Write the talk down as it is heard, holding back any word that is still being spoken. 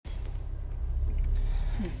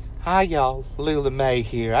Hi, y'all. Lula May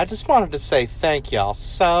here. I just wanted to say thank y'all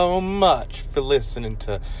so much for listening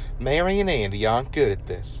to Mary and Andy Aren't Good at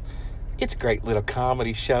This. It's a great little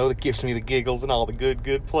comedy show that gives me the giggles in all the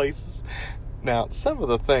good places. Now, some of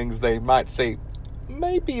the things they might say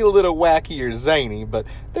may be a little wacky or zany, but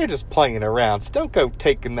they're just playing around, so don't go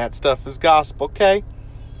taking that stuff as gospel, okay?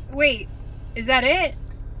 Wait, is that it?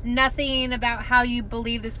 Nothing about how you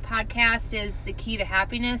believe this podcast is the key to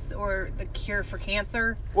happiness or the cure for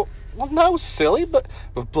cancer? Well, no, silly, but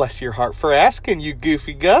bless your heart for asking, you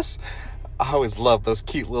goofy Gus. I always love those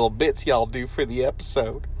cute little bits y'all do for the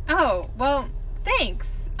episode. Oh, well,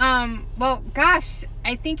 thanks. Well, gosh,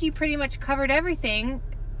 I think you pretty much covered everything.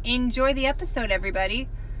 Enjoy the episode, everybody.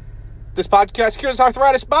 This podcast cures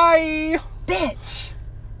arthritis. Bye! Bitch!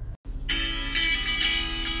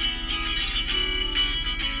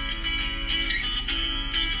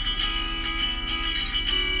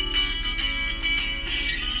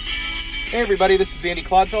 Hey everybody, this is Andy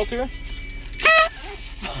Clodfelter.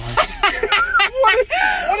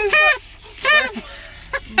 What is that?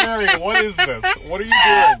 Mary, what is this? What are you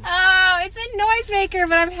doing? Oh, it's a noisemaker,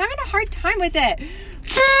 but I'm having a hard time with it.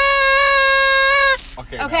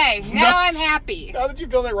 Okay, now I'm happy. Now that you've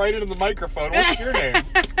done that right into the microphone, what's your name?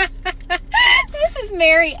 This is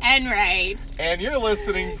Mary Enright. And you're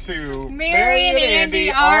listening to Mary and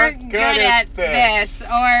Andy aren't good at this.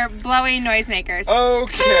 Or blowing noisemakers.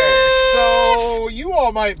 Okay, so you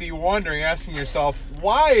all might be wondering, asking yourself,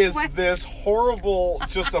 why is this horrible,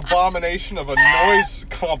 just abomination of a noise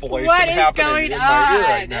compilation happening in my ear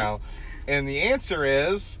right now? And the answer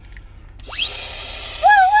is...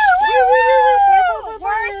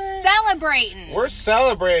 We're celebrating. We're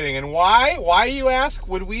celebrating. And why? Why, you ask,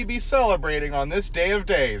 would we be celebrating on this day of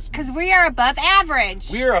days? Because we are above average.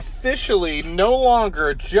 We are officially no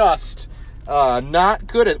longer just not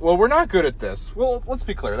good at... Well, we're not good at this. Well, let's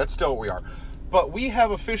be clear. That's still what we are. But we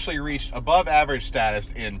have officially reached above average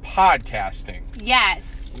status in podcasting.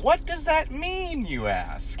 Yes. What does that mean, you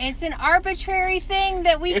ask? It's an arbitrary thing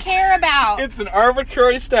that we care about. It's an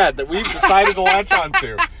arbitrary stat that we've decided to latch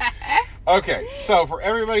onto. Okay, so for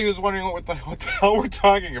everybody who's wondering what the hell we're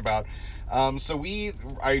talking about,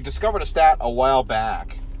 I discovered a stat a while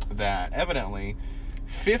back that evidently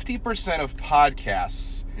 50% of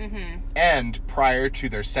podcasts end prior to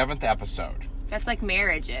their 7th episode. That's like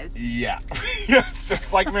marriages. Yeah. Yes,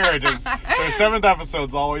 just like marriages. Their 7th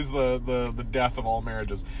episode's always the death of all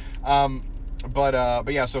marriages. But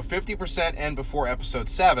yeah, so 50% end before episode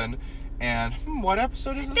 7. And what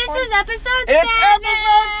episode is this? This one? is episode 7. It's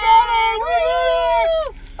episode 7. Woo!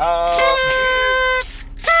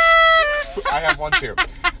 I have one too.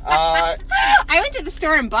 I went to the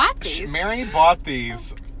store and bought these. Mary bought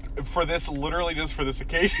these for this, literally just for this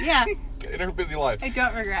occasion. Yeah. In her busy life. I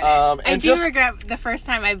don't regret it. I do regret the first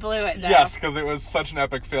time I blew it, though. Yes, because it was such an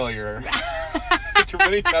epic failure. Too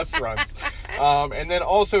many test runs. And then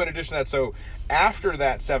also in addition to that, so after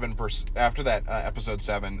that episode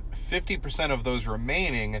 7, 50% of those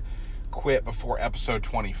remaining quit before episode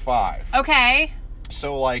 25. Okay.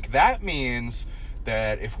 So like that means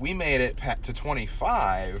that if we made it to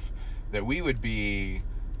 25, that we would be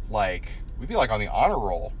like on the honor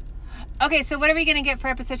roll. Okay, so what are we going to get for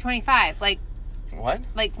episode 25? Like, what?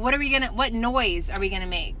 Like, what noise are we going to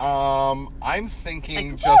make? I'm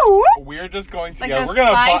thinking like, we're just going to, like we're going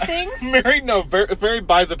to buy things? Mary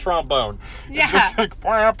buys a trombone. Yeah. It's just like,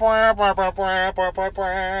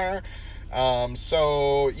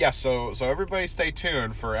 so everybody stay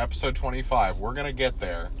tuned for episode 25. We're going to get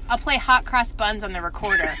there. I'll play Hot Cross Buns on the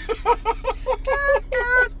recorder.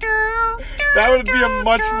 That would be a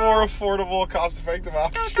much more affordable, cost-effective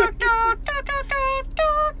option.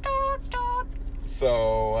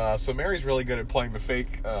 So Mary's really good at playing the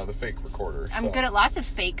fake recorder. I'm good at lots of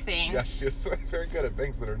fake things. Yes, she's very good at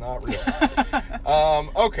things that are not real.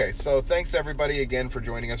 Okay, so thanks everybody again for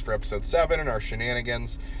joining us for episode 7 and our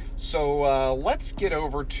shenanigans. So let's get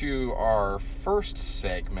over to our first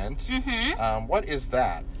segment. What is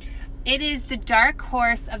that? It is the dark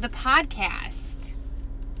horse of the podcast.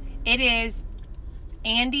 It is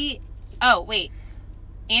Andy. Oh, wait.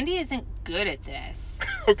 Andy isn't good at this.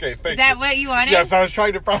 Okay, thank you. Is that what you wanted? Yes, I was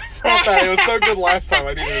trying to prompt that. It was so good last time,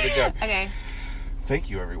 I needed it again. Okay.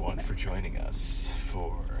 Thank you, everyone, for joining us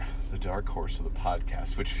for the dark horse of the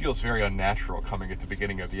podcast, which feels very unnatural coming at the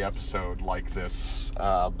beginning of the episode like this.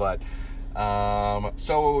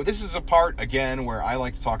 So this is a part, again, where I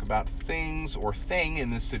like to talk about things or thing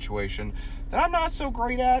in this situation that I'm not so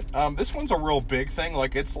great at. This one's a real big thing.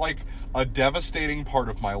 Like, it's like a devastating part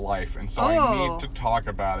of my life, and so I need to talk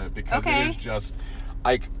about it because it is just,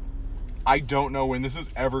 like, I don't know when this is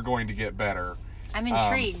ever going to get better. I'm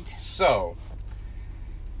intrigued. So,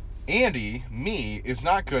 Andy, me, is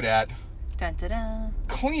not good at Dun, dun, dun.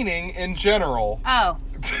 cleaning in general. Oh,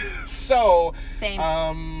 So,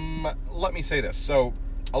 same. let me say this. So,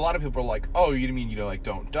 a lot of people are like, oh, you mean you like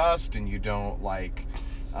don't dust and you don't like,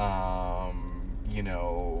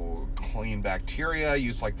 clean bacteria,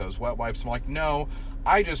 use like those wet wipes. I'm like, no,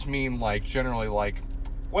 I just mean like generally like,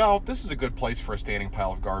 well, this is a good place for a standing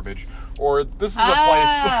pile of garbage, or this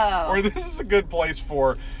is this is a good place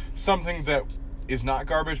for something that is not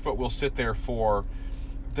garbage but will sit there for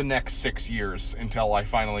the next 6 years until I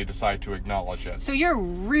finally decide to acknowledge it. So you're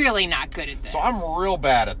really not good at this. So I'm real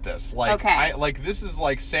bad at this. Like, okay. This is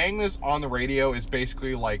like saying this on the radio is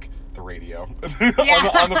basically like the radio Yeah.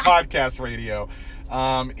 on the podcast radio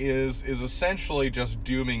is essentially just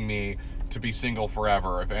dooming me to be single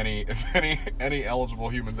forever if any eligible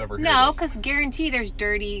humans ever hear No, this. because guarantee there's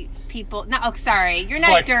dirty people. No, oh, sorry, you're It's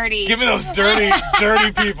not like, dirty. Give me those dirty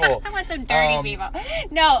people. I want some dirty people.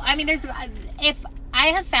 No, I mean if I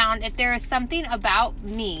have found if there is something about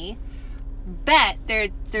me, bet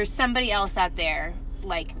there's somebody else out there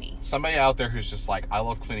like me. Somebody out there who's just like, I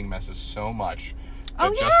love cleaning messes so much. Oh,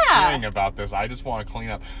 Just yeah. hearing about this, I just want to clean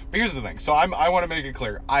up. But here's the thing. So I want to make it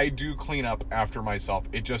clear. I do clean up after myself.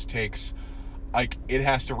 It just takes, like, it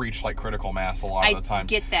has to reach, like, critical mass a lot of the time. I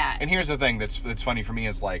get that. And here's the thing that's funny for me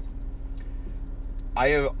is, like, I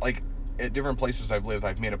have, like, at different places I've lived,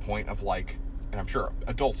 I've made a point of, like, and I'm sure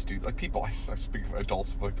adults do, like, people, I speak of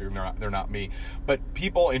adults like they're not me, but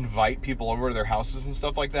people invite people over to their houses and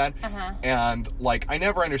stuff like that. Uh-huh. And, like, I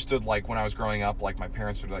never understood, like, when I was growing up, like, my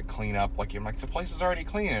parents would, like, clean up, like, I'm like, the place is already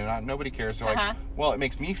clean and nobody cares. So, like, well, it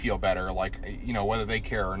makes me feel better, like, whether they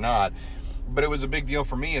care or not. But it was a big deal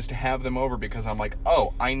for me is to have them over because I'm like,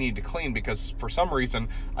 oh, I need to clean because for some reason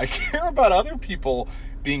I care about other people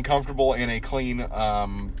being comfortable in a clean,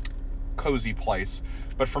 cozy place.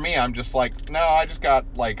 But for me, I'm just like, no, I just got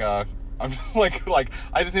like I'm just like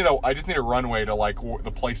I just need a runway to like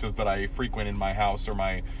the places that I frequent in my house or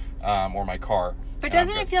my car. But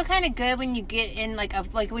doesn't it feel kind of good when you get in like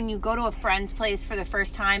when you go to a friend's place for the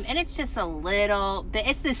first time and it's just a little bit,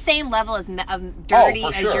 it's the same level as dirty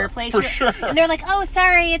as your place. For sure. And they're like, oh,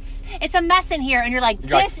 sorry, it's a mess in here. And you're like,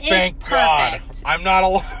 this is thank perfect. God, I'm not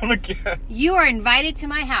alone again. You are invited to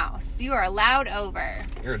my house. You are allowed over.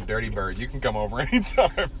 You're a dirty bird. You can come over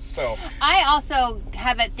anytime. So I also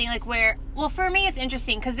have that thing like where, well, for me it's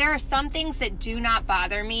interesting because there are some things that do not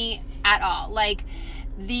bother me at all. Like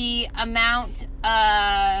the amount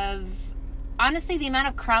of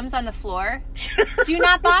crumbs on the floor do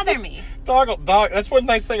not bother me. Dog. That's one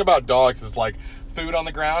nice thing about dogs is like food on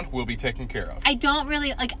the ground will be taken care of. I don't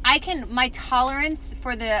really like. My tolerance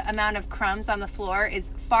for the amount of crumbs on the floor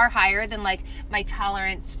is far higher than like my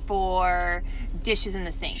tolerance for dishes in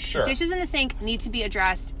the sink. Sure. Dishes in the sink need to be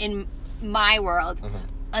addressed in my world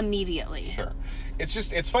immediately. Sure.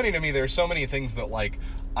 It's funny to me. There's so many things that like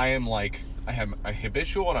I am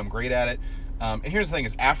habitual and I'm great at it. And here's the thing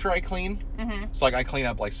is after I clean, so like I clean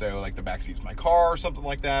up like so like the back seats of my car or something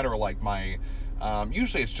like that, or like my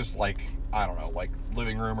usually it's just like I don't know, like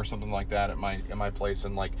living room or something like that at my place,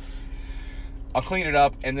 and like I'll clean it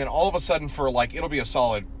up, and then all of a sudden for like it'll be a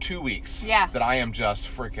solid 2 weeks that I am just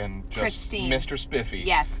freaking pristine. Mr. Spiffy.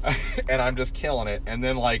 Yes. And I'm just killing it, and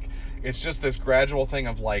then like it's just this gradual thing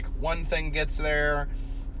of like one thing gets there,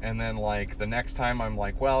 and then like the next time I'm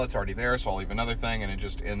like, well, it's already there, so I'll leave another thing,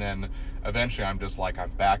 and then eventually I'm just like,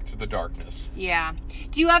 I'm back to the darkness. Yeah.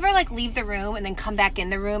 Do you ever like leave the room and then come back in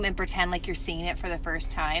the room and pretend like you're seeing it for the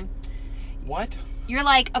first time? What? You're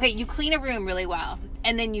like, okay, you clean a room really well,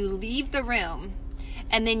 and then you leave the room,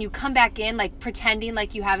 and then you come back in like pretending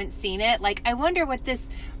like you haven't seen it. Like, I wonder what this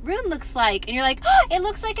room looks like. And you're like, oh, it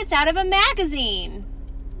looks like it's out of a magazine.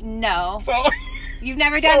 No. So... You've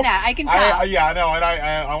never done that. I can tell. Yeah, I know. And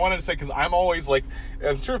I wanted to say, because I'm always like,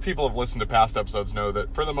 I'm sure people have listened to past episodes know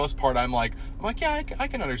that for the most part, I'm like, yeah, I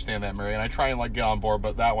can understand that, Mary. And I try and like get on board,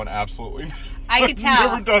 but that one absolutely. I could tell.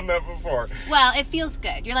 I've never done that before. Well, it feels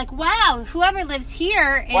good. You're like, wow, whoever lives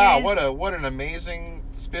here is. Wow, what an amazing,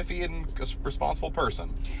 spiffy, and responsible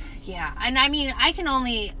person. Yeah. And I mean,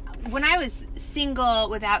 when I was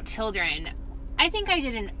single without children, I think I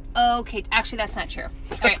did an okay. Actually, that's not true.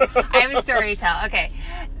 Okay, I have a story to tell. Okay,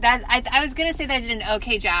 I was gonna say that I did an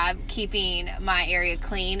okay job keeping my area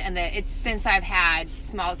clean, and that it's since I've had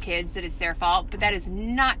small kids that it's their fault. But that is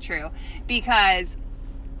not true because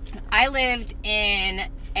I lived in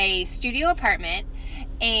a studio apartment,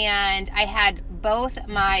 and I had both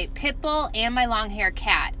my pit bull and my long hair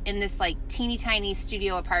cat in this like teeny tiny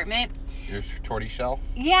studio apartment. Your tortoise shell?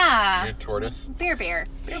 Yeah. Your tortoise? Bear. Bear.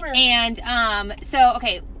 And so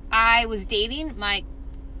okay. I was dating my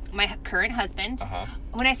current husband. Uh-huh.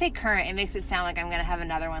 When I say current, it makes it sound like I'm going to have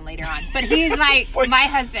another one later on. But he's my Like- my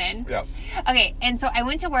husband. Yes. Okay, and so I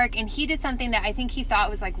went to work, and he did something that I think he thought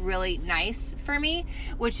was, like, really nice for me,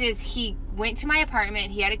 which is he went to my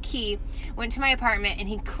apartment. He had a key, went to my apartment, and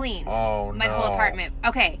he cleaned my whole apartment.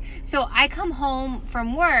 Okay, so I come home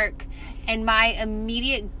from work, and my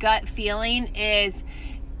immediate gut feeling is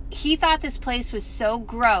he thought this place was so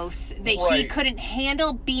gross that he Right. couldn't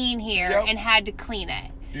handle being here Yep. and had to clean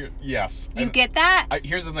it. Yes. You And get that?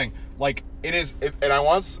 here's the thing. Like, it is, and I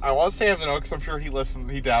want Sam to know, because I'm sure he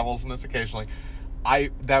dabbles in this occasionally.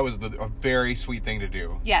 That was a very sweet thing to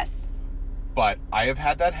do. Yes. But I have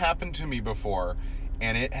had that happen to me before,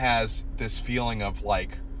 and it has this feeling of,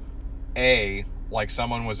 like, A, like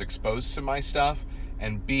someone was exposed to my stuff,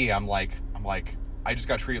 and B, I'm like, I just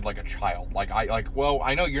got treated like a child. Well,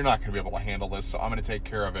 I know you're not going to be able to handle this, so I'm going to take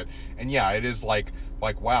care of it. And yeah, it is like,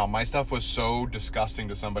 wow, my stuff was so disgusting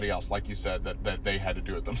to somebody else, like you said, that they had to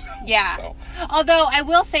do it themselves. Yeah. So. Although I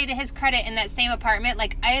will say, to his credit, in that same apartment,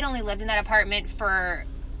 like, I had only lived in that apartment for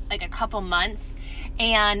like a couple months,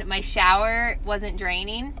 and my shower wasn't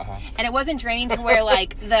draining. Uh-huh. And it wasn't draining to where,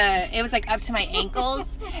 like, it was, like, up to my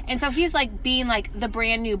ankles. And so he's, like, being, like, the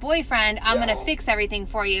brand new boyfriend, I'm going to fix everything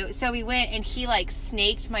for you. So we went, and he, like,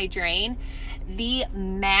 snaked my drain. The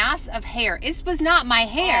mass of hair, this was not my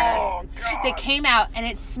hair, Oh, God. that came out, and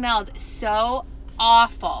it smelled so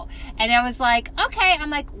awful. And I was like, okay, I'm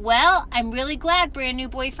like, well, I'm really glad, brand new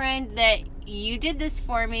boyfriend, that you did this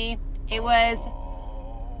for me. It was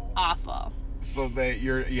awful. So the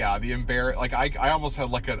like, I almost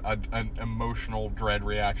had like an emotional dread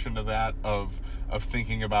reaction to that of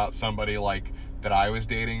thinking about somebody like that I was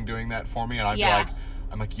dating doing that for me, and I'd be like,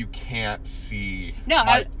 I'm like, you can't see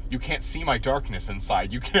you can't see my darkness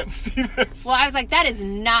inside. You can't see this. Well, I was like, that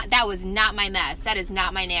was not my mess. That is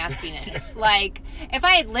not my nastiness. Like, if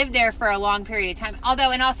I had lived there for a long period of time,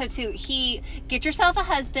 and also too, get yourself a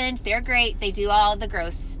husband. They're great. They do all the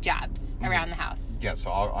gross jobs around the house. Yeah,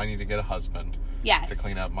 so I need to get a husband. Yes. To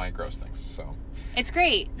clean up my gross things. So. It's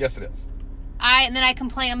great. Yes, it is. And then I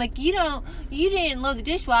complain. I'm like, you didn't load the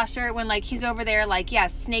dishwasher, when, like, he's over there, like,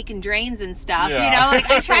 snaking drains and stuff. Yeah. You know,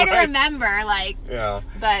 like, I try to Right. remember, like, Yeah.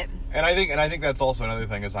 but And I think that's also another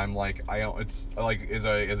thing, is I'm like, it's like, as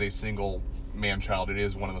a single man child, it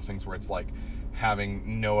is one of those things where it's like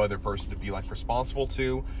having no other person to be, like, responsible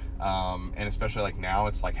to, and especially, like, now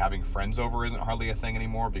it's like having friends over isn't hardly a thing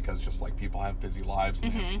anymore, because just, like, people have busy lives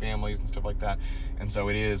and have families and stuff like that, and so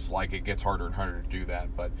it is like, it gets harder and harder to do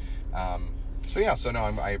that. But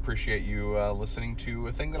I appreciate you listening to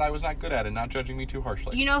a thing that I was not good at and not judging me too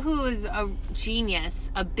harshly. you know who is a genius,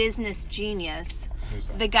 a business genius? Who's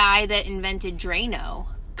that? The guy that invented Drano.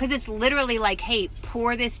 Because it's literally like, hey,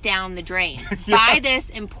 pour this down the drain. Buy this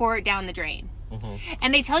and pour it down the drain. Mm-hmm.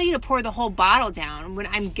 And they tell you to pour the whole bottle down. When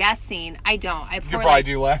I'm guessing, I don't. I You pour, probably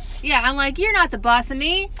do less. Yeah, I'm like, you're not the boss of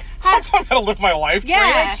me. That's how I'm gonna live my life.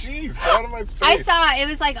 Yeah. Jeez, get out of my space. I saw, it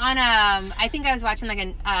was like on I think I was watching like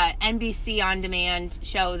an NBC On Demand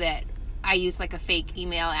show that I used like a fake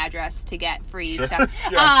email address to get free stuff.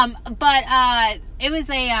 Yeah. But it was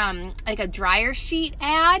like a dryer sheet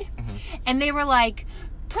ad, and they were like,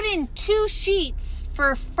 put in 2 sheets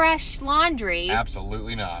for fresh laundry.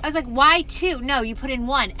 Absolutely not. I was like, why 2? No, you put in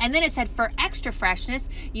 1. And then it said, for extra freshness,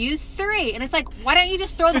 use 3. And it's like, why don't you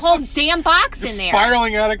just throw the whole damn box in there?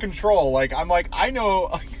 Spiraling out of control. Like, I'm like, I know.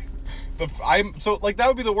 That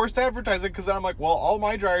would be the worst advertising, because then I'm like, well, all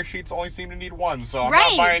my dryer sheets only seem to need 1, so I'm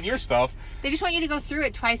not buying your stuff. They just want you to go through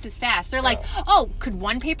it twice as fast. They're like, oh, could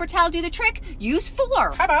 1 paper towel do the trick? Use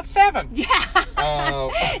 4. How about 7? Yeah.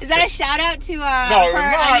 Is Is that a shout out to No, it was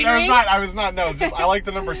not. Onion rings? I was not. No, just I like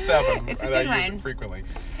the number 7. It's a and good I use one. it frequently.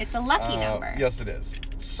 It's a lucky number. Yes, it is.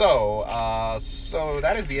 So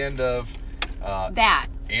that is the end of That.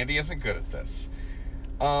 Andy isn't good at this.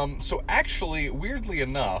 So actually, weirdly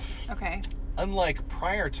enough, Okay. unlike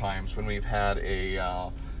prior times when we've had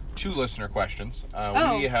 2 listener questions,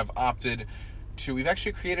 we have opted to. We've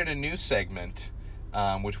actually created a new segment,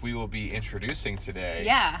 which we will be introducing today.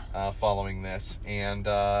 Yeah. Following this, and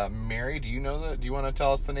Mary, do you want to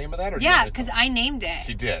tell us the name of that? Or do you Yeah, want me to because tell? I named it.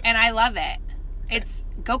 She did. And I love it. It's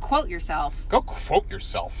Go Quote Yourself. Go quote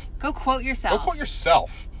yourself. Go quote yourself. Go quote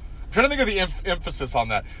yourself. I'm trying to think of the emphasis on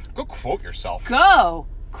that. Go quote yourself. Go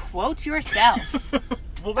quote yourself.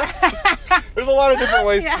 Well, there's a lot of different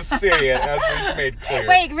ways to say it, as we've made clear.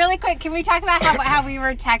 Wait, really quick, can we talk about how we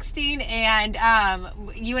were texting, and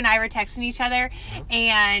you and I were texting each other,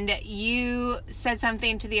 and you said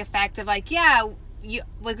something to the effect of like, yeah, we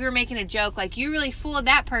were making a joke, like, you really fooled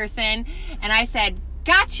that person, and I said,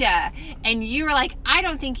 gotcha. And you were like, I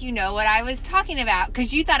don't think you know what I was talking about.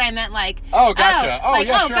 Because you thought I meant like, oh, gotcha.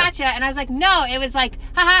 Sure. Gotcha. And I was like, no, it was like,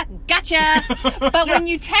 haha, gotcha. But when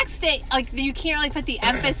you text it, like, you can't really put the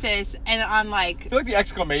emphasis and on like. I feel like the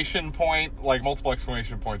exclamation point, like multiple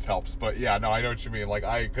exclamation points helps. But yeah, no, I know what you mean. Like,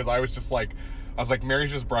 because I was just like, Mary's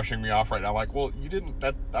just brushing me off right now. I'm like, well,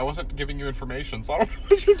 I wasn't giving you information, so I don't know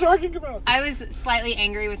what you're talking about. I was slightly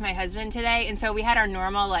angry with my husband today, and so we had our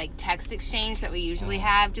normal, like, text exchange that we usually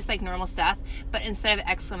have, just like normal stuff, but instead of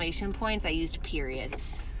exclamation points, I used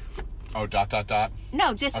periods. Oh, ...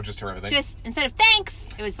 No, just... Oh, just to everything? Just, instead of thanks,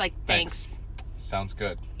 it was like, thanks. Sounds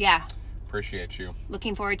good. Yeah. Appreciate you.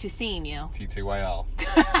 Looking forward to seeing you. TTYL.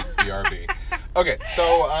 BRB. Okay,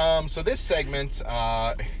 so this segment,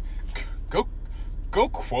 Go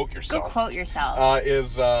quote yourself. Go quote yourself.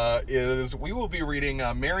 Is we will be reading.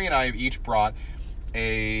 Mary and I have each brought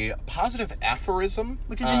a positive aphorism,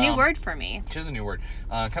 which is a new word for me. Which is a new word.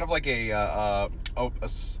 Kind of like an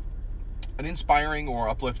inspiring or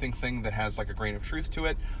uplifting thing that has like a grain of truth to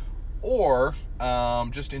it, or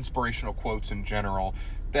just inspirational quotes in general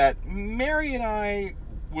that Mary and I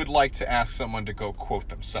would like to ask someone to go quote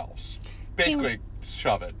themselves. Basically,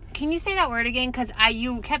 shove it. Can you say that word again? Because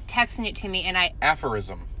you kept texting it to me, and I...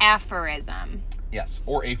 Aphorism. Aphorism. Yes,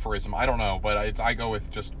 or aphorism. I don't know, but I go with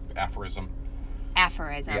just aphorism.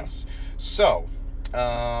 Aphorism. Yes. So...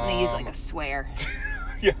 I'm going to use like a swear.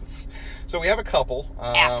 Yes. So we have a couple.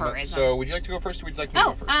 Aphorism. So would you like to go first, or would you like me to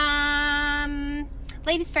go first?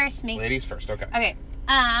 Ladies first, me. Ladies first, okay. Okay.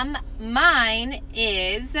 Mine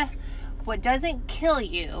is, what doesn't kill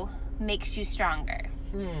you makes you stronger.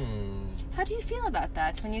 How do you feel about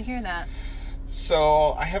that when you hear that?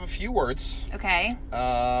 So, I have a few words. Okay.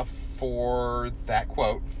 For that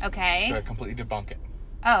quote. Okay. To completely debunk it.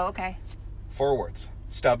 Oh, okay. 4 words.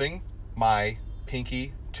 Stubbing my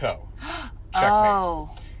pinky toe. Checkmate. Oh.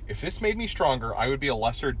 If this made me stronger, I would be a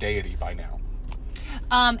lesser deity by now.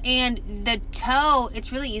 And the toe,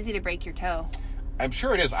 it's really easy to break your toe. I'm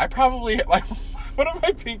sure it is. I probably, like, one of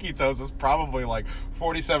my pinky toes is probably like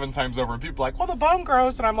 47 times over. And people are like, well, the bone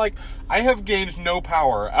grows. And I'm like, I have gained no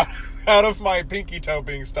power out of my pinky toe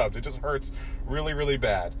being stubbed. It just hurts really, really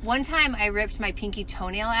bad. One time I ripped my pinky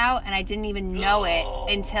toenail out and I didn't even know it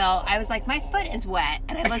until I was like, my foot is wet.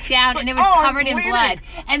 And I looked down and it was covered in blood.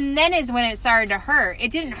 And then is when it started to hurt.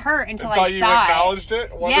 It didn't hurt until I saw it. Until you acknowledged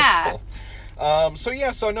it? Wonderful.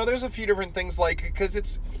 Yeah. So no, there's a few different things, like,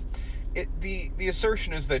 because the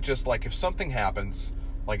assertion is that just, like, if something happens,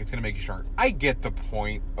 like, it's going to make you stronger. I get the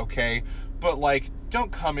point, okay? But, like,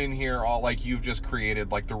 don't come in here all like you've just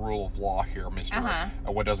created, like, the rule of law here, Mr.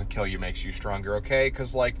 What doesn't kill you makes you stronger, okay?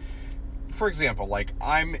 Because, like, for example, like,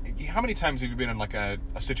 how many times have you been in, like, a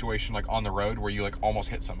situation, like, on the road where you, like, almost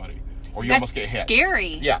hit somebody? Or you almost get hit? That's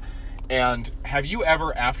scary. Yeah. And have you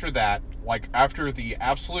ever, after that, like, after the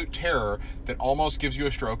absolute terror that almost gives you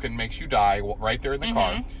a stroke and makes you die right there in the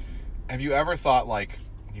car, have you ever thought, like,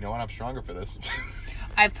 you know what, I'm stronger for this?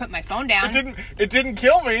 I've put my phone down. It didn't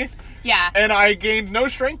kill me. Yeah. And I gained no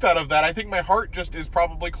strength out of that. I think my heart just is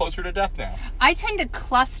probably closer to death now. I tend to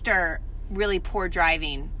cluster really poor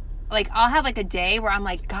driving. Like, I'll have, like, a day where I'm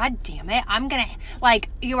like, God damn it, I'm gonna, like,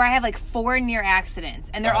 where I have, like, 4 near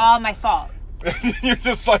accidents, and they're all my fault. You're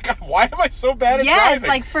just like, why am I so bad at driving? Yes,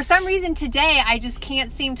 like, for some reason today, I just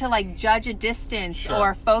can't seem to, like, judge a distance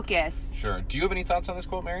or focus. Sure. Do you have any thoughts on this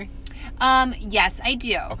quote, Mary? Yes, I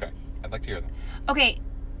do. Okay. I'd like to hear them. Okay.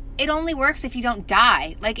 It only works if you don't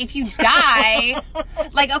die. Like, if you die,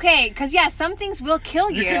 like, okay, because, yeah, some things will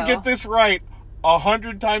kill you. You can get this right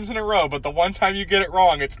 100 times in a row, but the one time you get it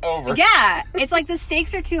wrong, it's over. Yeah. It's like the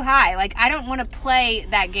stakes are too high. Like, I don't want to play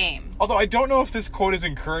that game. Although I don't know if this quote is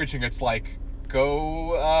encouraging. It's like,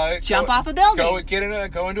 jump off a building. Go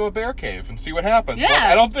into a bear cave and see what happens. Yeah. Like,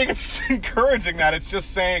 I don't think it's encouraging that. It's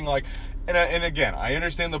just saying, like, and again, I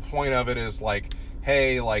understand the point of it is, like,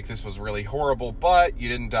 hey, like, this was really horrible, but you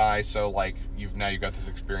didn't die, so, like, you've got this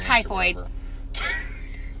experience. Typhoid.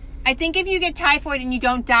 I think if you get typhoid and you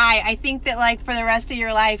don't die, I think that, like, for the rest of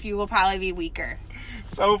your life, you will probably be weaker.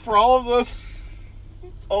 So for all of those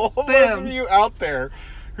of you out there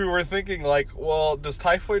who are thinking, like, well, does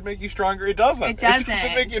typhoid make you stronger? It doesn't. It doesn't. It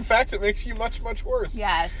doesn't make you, in fact, it makes you much, much worse.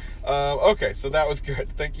 Yes. Okay, so that was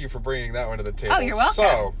good. Thank you for bringing that one to the table. Oh, you're welcome.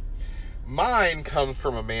 So, mine comes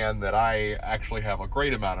from a man that I actually have a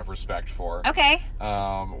great amount of respect for. Okay.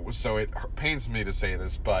 So it pains me to say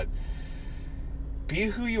this, but be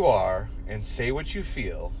who you are and say what you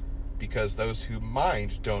feel, because those who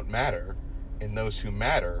mind don't matter, and those who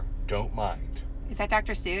matter don't mind. Is that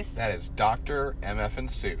Dr. Seuss? That is Dr. M.F.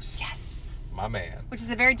 Seuss. Yes. My man. Which is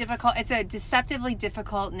a deceptively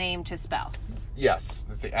difficult name to spell. Yes,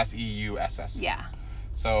 it's the SEUSS. Yeah.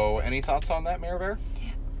 So, any thoughts on that, Mayor Bear?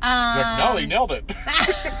 Like, no, he nailed it.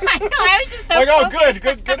 I know, I was just so like, oh,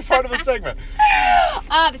 focused. good part of the segment.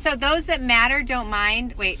 So those that matter don't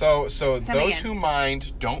mind. Wait. So those again. who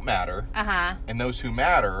mind don't matter, and those who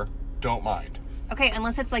matter don't mind. Okay,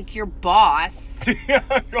 unless it's like your boss. Yeah,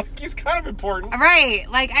 like he's kind of important. Right.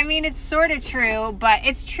 Like, I mean, it's sort of true, but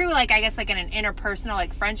it's true, like, I guess, like in an interpersonal,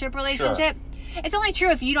 like, friendship relationship. Sure. It's only true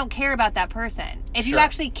if you don't care about that person. If you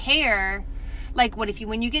actually care, like, what if you,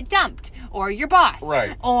 when you get dumped, or your boss,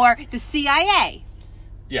 right, or the CIA.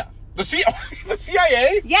 Yeah. The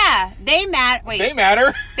CIA? Yeah, they matter. Wait. They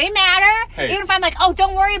matter? They matter? Hey. Even if I'm like, oh,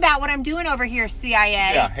 don't worry about what I'm doing over here, CIA.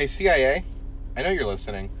 Yeah, hey, CIA, I know you're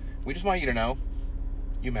listening. We just want you to know,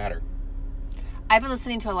 you matter. I've been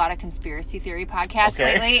listening to a lot of conspiracy theory podcasts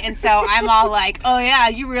lately, and so I'm all like, oh yeah,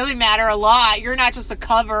 you really matter a lot. You're not just a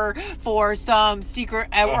cover for some secret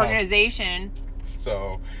organization.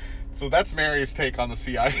 So that's Mary's take on the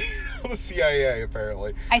CIA. The CIA,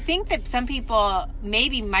 apparently. I think that some people,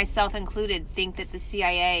 maybe myself included, think that the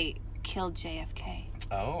CIA killed JFK.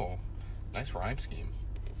 Oh, nice rhyme scheme.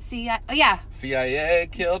 Oh yeah. CIA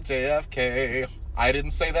killed JFK. I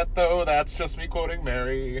didn't say that, though. That's just me quoting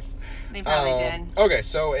Mary. They probably did. Okay,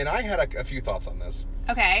 so, and I had a few thoughts on this.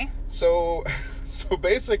 Okay. So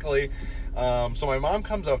basically, so my mom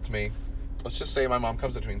comes up to me. Let's just say my mom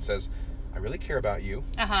comes up to me and says, I really care about you.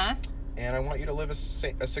 Uh-huh. And I want you to live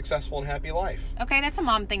a successful and happy life. Okay, that's a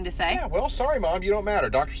mom thing to say. Yeah, well, sorry, Mom, you don't matter.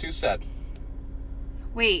 Dr. Seuss said.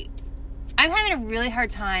 Wait. I'm having a really hard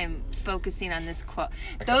time focusing on this quote.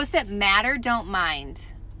 Okay. Those that matter don't mind.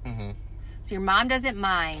 Mm-hmm. So your mom doesn't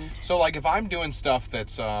mind. So, like, if I'm doing stuff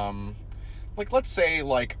that's, like, let's say,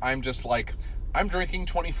 like, I'm just, like, I'm drinking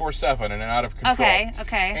 24/7 and out of control.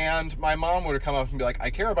 Okay. And my mom would have come up and be like, I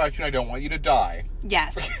care about you and I don't want you to die.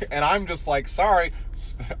 Yes. And I'm just like, sorry,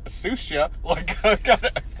 Seuss ya. Like,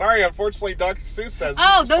 sorry, unfortunately, Dr. Seuss says.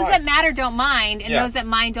 Oh, those that matter don't mind, and those that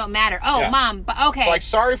mind don't matter. Oh, yeah. Mom, but okay. It's like,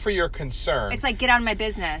 sorry for your concern. It's like, get out of my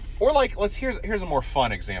business. Or like, here's a more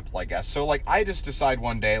fun example, I guess. So like, I just decide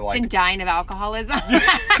one day, like, than dying of alcoholism.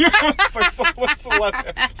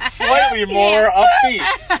 Slightly more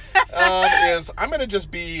upbeat. Is I'm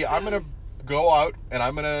gonna go out and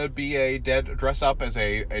I'm gonna dress up as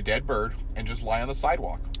a dead bird and just lie on the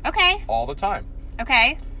sidewalk. Okay. All the time.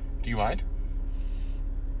 Okay. Do you mind?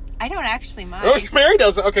 I don't actually mind. Oh, Mary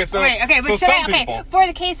doesn't. Okay, so but so some people. For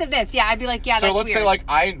the case of this, yeah, I'd be like, yeah, that's weird. So let's say like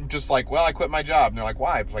I'm just like, well, I quit my job, and they're like,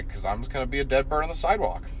 why? Like, because I'm just gonna be a dead bird on the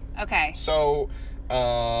sidewalk. Okay. So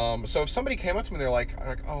if somebody came up to me, they're like,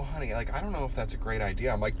 oh, honey, like, I don't know if that's a great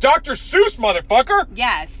idea. I'm like, Dr. Seuss, motherfucker!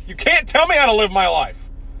 Yes. You can't tell me how to live my life.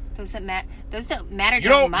 Those that matter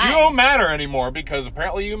don't mind. You don't matter anymore because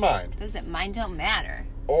apparently you mind. Those that mind don't matter.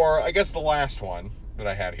 Or I guess the last one that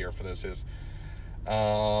I had here for this is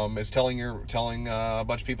telling a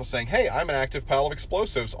bunch of people saying, hey, I'm an active pile of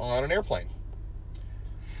explosives on an airplane.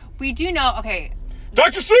 We do know, okay.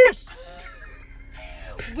 Dr. Seuss!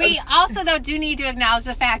 We also, though, do need to acknowledge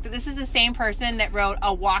the fact that this is the same person that wrote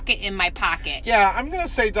A Walk It in My Pocket. Yeah, I'm going to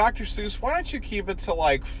say, Dr. Seuss, why don't you keep it to,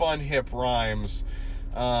 like, fun, hip rhymes?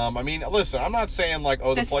 I mean, listen, I'm not saying, like,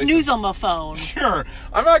 oh, the places... The snoozelmophone. Sure.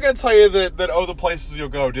 I'm not going to tell you that, oh, the places you'll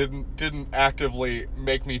go didn't actively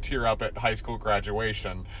make me tear up at high school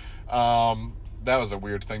graduation. That was a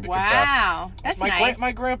weird thing to confess. Wow, that's nice.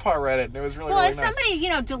 My grandpa read it, and it was really, well, really if nice.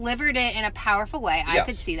 Somebody, delivered it in a powerful way, I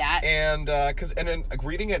could see that. And then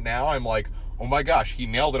reading it now, I'm like, oh my gosh, he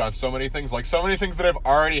nailed it on so many things. Like, so many things that have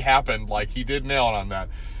already happened, like, he did nail it on that.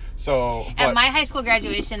 So, at my high school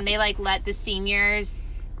graduation, they, let the seniors...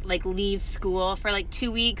 leave school for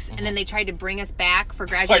 2 weeks, and then they tried to bring us back for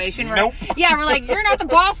graduation. Nope. Yeah, we're like, you're not the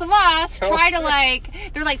boss of us. They're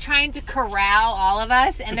trying to corral all of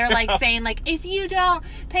us, and they're saying if you don't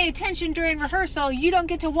pay attention during rehearsal, you don't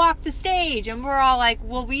get to walk the stage. And we're all like,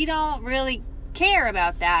 well, we don't really care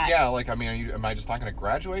about that. Yeah, am I just not going to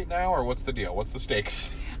graduate now, or what's the deal? What's the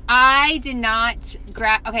stakes? I did not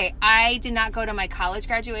I did not go to my college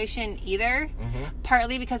graduation either. Mm-hmm.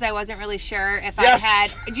 Partly because I wasn't really sure if I had...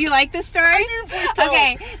 Do you like this story? I do, please tell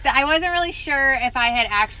me. I wasn't really sure if I had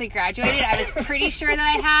actually graduated. I was pretty sure that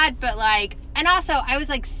I had, but and also I was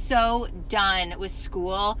so done with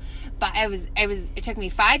school. But it took me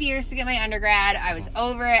 5 years to get my undergrad. I was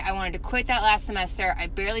over it. I wanted to quit that last semester. I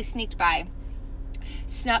barely sneaked by.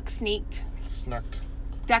 Snucked.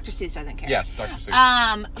 Dr. Seuss doesn't care. Yes, Dr.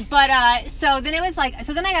 Seuss. So then it was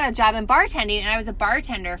so then I got a job in bartending, and I was a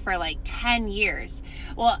bartender for 10 years.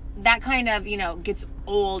 Well, that kind of, gets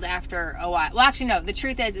old after a while. Well, actually, no. The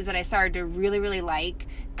truth is that I started to really, really like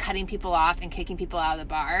cutting people off and kicking people out of the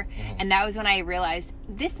bar. Mm-hmm. And that was when I realized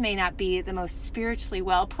this may not be the most spiritually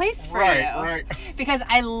well placed for Right, you. right. Because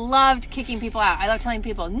I loved kicking people out. I love telling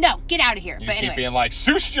people, no, get out of here. You But just anyway. keep being like,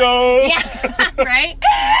 Susha! Yeah, right?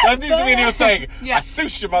 That needs to be a new thing. Yeah. I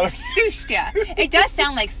Susha, mother. Susha. It does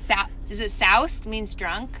sound like is it soused means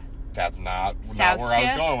drunk? That's not where I was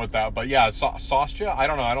Soustia? going with that. But yeah, sauced. I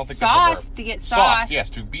don't know. I don't think Sauced, that's a verb. to get Sauced, sauce. yes.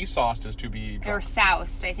 To be sauced is to be Or drunk.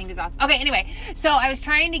 soused, I think is awesome. Okay, anyway, so I was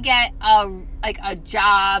trying to get a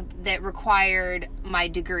job that required my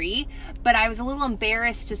degree, but I was a little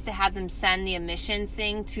embarrassed just to have them send the admissions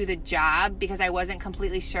thing to the job because I wasn't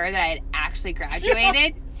completely sure that I had actually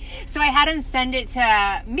graduated. So I had him send it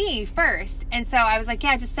to me first. And so I was like,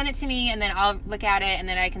 yeah, just send it to me and then I'll look at it and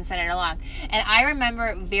then I can send it along. And I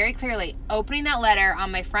remember very clearly opening that letter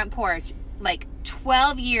on my front porch like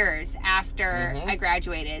 12 years after I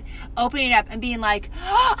graduated, opening it up and being like,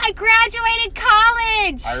 oh, I graduated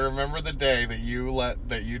college! I remember the day that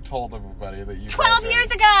you told everybody that you 12 years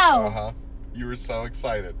ago! Uh-huh. You were so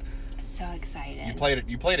excited. So excited.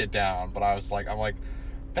 You played it down, but I'm like,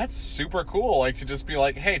 that's super cool. Like, to just be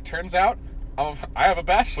like, hey, turns out I have a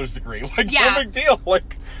bachelor's degree. Like, Yeah. no big deal.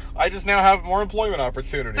 Like, I just now have more employment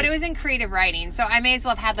opportunities. But it was in creative writing, so I may as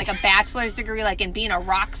well have had like a bachelor's degree, like in being a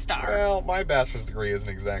rock star. Well, my bachelor's degree isn't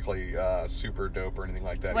exactly super dope or anything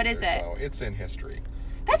like that. What either, is it? So it's in history.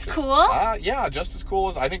 That's Which is- cool. Yeah, just as cool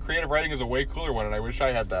as I think creative writing is a way cooler one, and I wish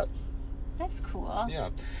I had that. That's cool. Yeah,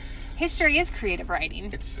 History is creative writing.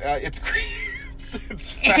 it's it's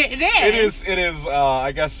It is. It is.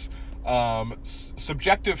 I guess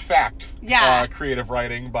subjective fact. Yeah. Creative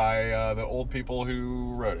writing by the old people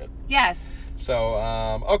who wrote it. Yes. So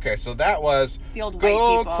okay, so that was The old white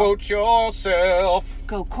go people. quote yourself.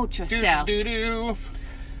 Go coach Do yourself. do do.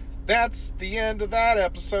 That's the end of that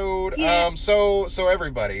episode. Yeah. So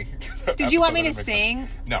everybody. Did you want me Episode to doesn't make sing?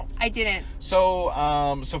 sense. No. I didn't. So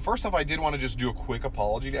first off, I did want to just do a quick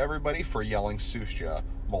apology to everybody for yelling Susha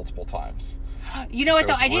multiple times. You know what It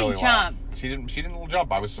though? was I didn't really loud. jump. She didn't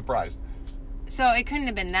jump. I was surprised. So it couldn't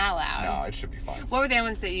have been that loud. No, it should be fine. What were the other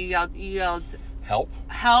ones that you yelled? You yelled Help.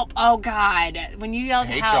 help. Oh God. When you yelled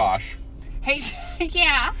Hey, help. Josh. Hey,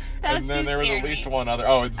 yeah. That And was then too there was at scary. least one other.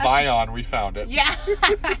 Oh, it's Zion. We found it. Yeah.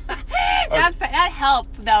 that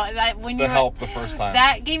helped though. That when The you help the first time.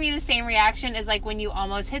 That gave me the same reaction as like when you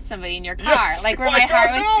almost hit somebody in your car. Yes, Like where like, my heart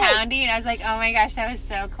oh, was no. pounding and I was like, oh my gosh, that was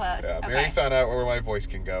so close. Yeah, Okay. Mary found out where my voice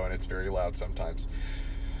can go, and it's very loud sometimes.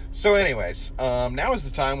 So, anyways, now is the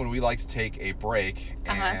time when we like to take a break,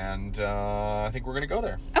 and I think we're gonna go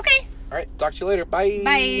there. Okay. All right, talk to you later. Bye.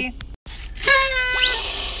 Bye.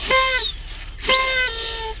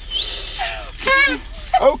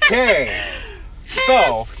 Okay,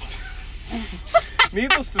 so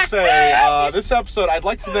needless to say, this episode, I'd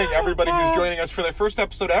like to thank everybody who's joining us for their first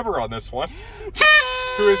episode ever on this one.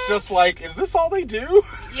 Who is just like, is this all they do?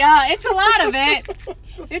 Yeah, it's a lot of it.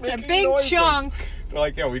 Just It's a making big noises. chunk. So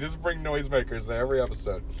like, yeah, we just bring noisemakers to every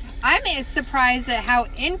episode. I'm surprised at how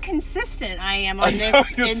inconsistent I am on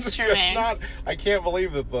this It's instrument. I can't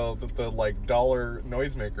believe that the like dollar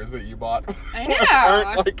noisemakers that you bought I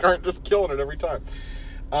know. aren't just killing it every time.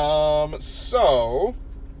 So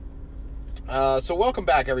welcome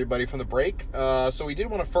back everybody from the break. So we did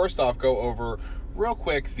want to first off go over real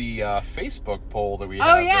quick the Facebook poll that we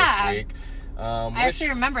had yeah. this week. I actually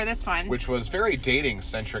remember this one. Which was very dating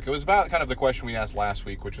centric. It was about kind of the question we asked last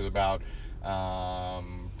week, which was about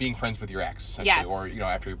being friends with your ex, essentially, Yes. or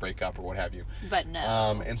after you break up or what have you. But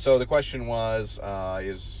no. And so the question was,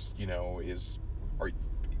 is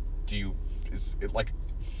it like?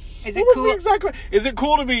 Is it What was cool? the exact question? Is it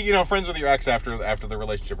cool to be friends with your ex after the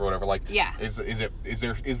relationship or whatever? Like, Yeah. Is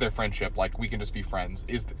there friendship? Like, we can just be friends?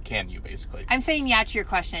 Can you basically? I'm saying yeah to your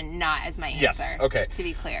question, not as my answer. Yes, okay. To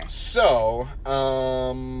be clear. So,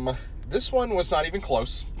 this one was not even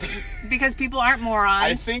close. Because people aren't morons.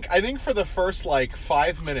 I think for the first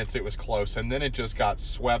 5 minutes it was close, and then it just got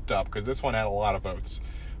swept up because this one had a lot of votes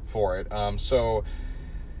for it. So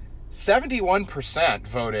 71%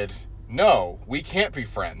 voted no, we can't be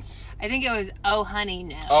friends. I think it was oh honey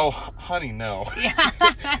no. Oh, honey, no. Yeah.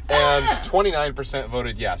 And 29%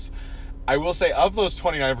 voted yes. I will say of those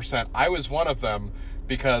 29%, I was one of them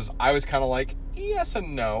because I was kind of like yes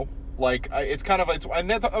and no. Like and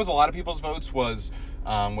that was a lot of people's votes was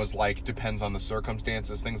like depends on the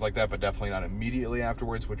circumstances, things like that, but definitely not immediately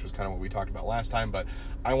afterwards, which was kind of what we talked about last time. But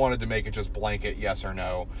I wanted to make it just blanket yes or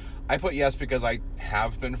no. I put yes because I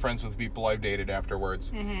have been friends with people I've dated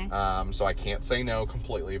afterwards, so I can't say no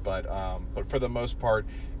completely. But for the most part,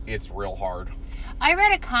 it's real hard. I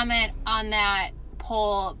read a comment on that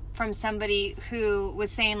poll from somebody who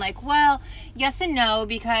was saying like, well, yes and no,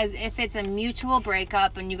 because if it's a mutual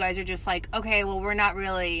breakup and you guys are just like, okay, well, we're not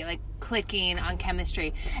really like clicking on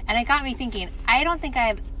chemistry. And it got me thinking, I don't think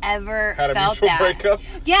I've ever Had a felt mutual that. breakup?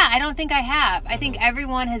 Yeah, I don't think I have. I think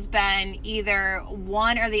everyone has been either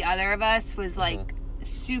one or the other of us was like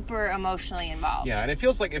super emotionally involved. Yeah, and it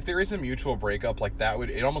feels like if there is a mutual breakup, like that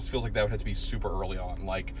it almost feels like that would have to be super early on.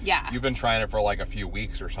 Like, Yeah. you've been trying it for like a few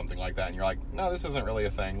weeks or something like that, and you're like, no, this isn't really a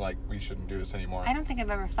thing. Like, we shouldn't do this anymore. I don't think I've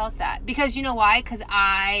ever felt that. Because you know why? Because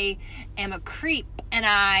I am a creep and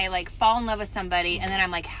I like fall in love with somebody and then I'm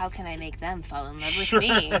like, how can I make them fall in love with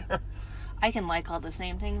me? I can like all the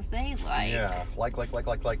same things they like. Yeah, like.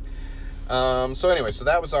 So anyway, so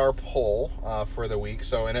that was our poll for the week.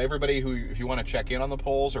 So, and everybody who, if you want to check in on the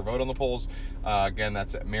polls or vote on the polls, again,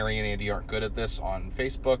 that's at Mary and Andy Aren't Good at This on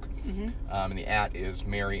Facebook. And the @ is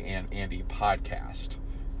Mary and Andy Podcast.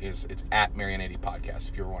 It's at Mary and Andy Podcast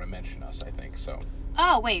if you ever want to mention us, I think. So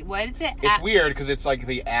Oh, wait, what is it? it's weird because it's like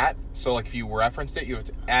the @ so like if you referenced it, you have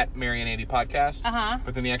to @ Mary and Andy Podcast.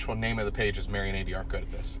 But then the actual name of the page is Mary and Andy Aren't Good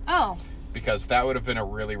at This. Oh. Because that would have been a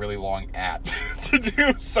really, really long @ to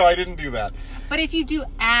do, so I didn't do that. But if you do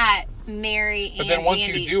 @ Mary But and then once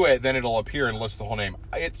Andy, you do it, then it'll appear and list the whole name.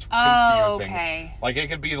 It's confusing. Oh, okay. Like, it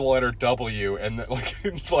could be the letter W, and then,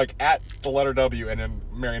 like @ the letter W, and then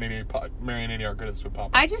Mary and Andy Aren't Good at This would pop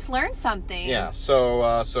up. I just learned something. Yeah,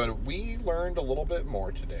 so we learned a little bit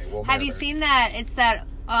more today. Well, Have you seen that? It's that,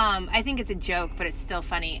 I think it's a joke, but it's still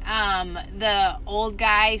funny. The old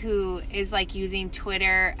guy who is, like, using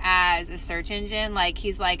Twitter as a search engine, like,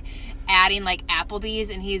 he's, like, adding, like, Applebee's,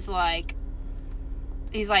 and he's like,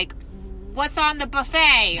 what's on the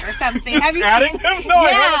buffet or something. Just Have you adding them? No,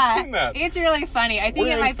 I haven't seen that. It's really funny. I think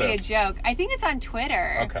Where it might is be a this? joke. I think it's on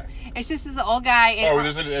Twitter. Okay. It's just this old guy. Oh,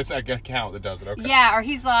 it's an account that does it. Okay. Yeah, or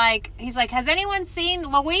he's like, has anyone seen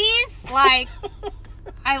Louise? Like,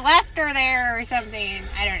 I left her there or something.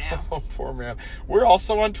 I don't know. Oh, poor man. We're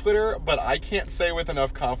also on Twitter, but I can't say with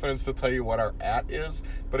enough confidence to tell you what our @ is.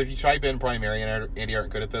 But if you type in probably Mary and Andy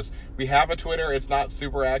Aren't Good at This, we have a Twitter. It's not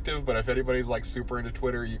super active, but if anybody's like super into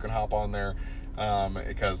Twitter, you can hop on there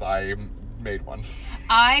because I made one.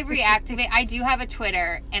 I do have a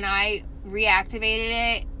Twitter, and I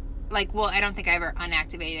reactivated it. Like, well, I don't think I ever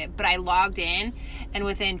unactivated it, but I logged in, and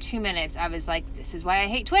within 2 minutes, I was like, this is why I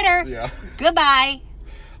hate Twitter. Yeah. Goodbye.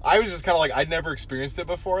 I was just kind of like, I'd never experienced it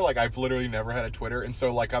before. Like, I've literally never had a Twitter. And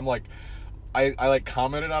so, like, I'm like, I like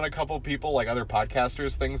commented on a couple people, like other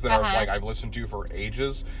podcasters, things that are like I've listened to for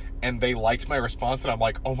ages. And they liked my response. And I'm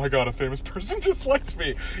like, oh my God, a famous person just liked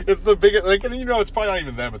me. It's the biggest, like, and you know, it's probably not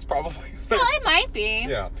even them. It's probably. Well, it might be.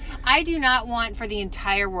 Yeah. I do not want for the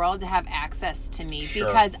entire world to have access to me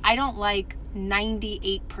because I don't like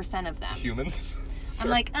 98% of them. Humans. I'm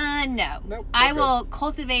like, no. Nope, I we're will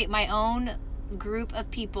cultivate my own group of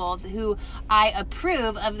people who I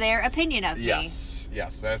approve of their opinion of me.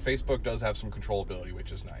 Yes. That Facebook does have some controllability,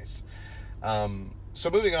 which is nice. So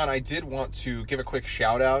moving on, I did want to give a quick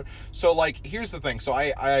shout out. So like, here's the thing. So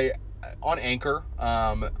I on Anchor,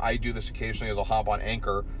 I do this occasionally as I'll hop on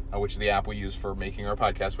Anchor, which is the app we use for making our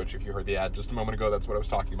podcast, which if you heard the ad just a moment ago, that's what I was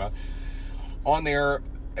talking about. On there,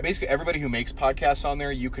 basically everybody who makes podcasts on there,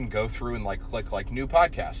 you can go through and like click like new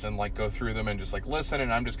podcasts and like go through them and just like listen.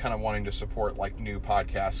 And I'm just kind of wanting to support like new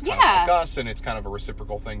podcasts kind of like us, and it's kind of a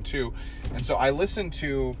reciprocal thing too. And so I listened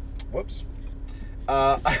to,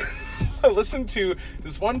 I listened to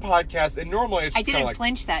this one podcast, and normally it's just I didn't like,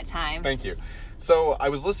 flinch that time. Thank you. So I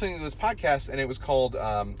was listening to this podcast, and it was called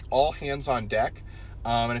All Hands on Deck.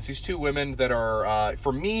 And it's these two women that are,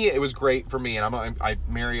 for me, it was great for me. And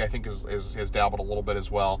Mary, I think, has dabbled a little bit as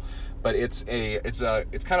well. But it's kind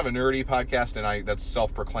of a nerdy podcast, and that's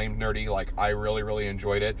self-proclaimed nerdy. Like, I really, really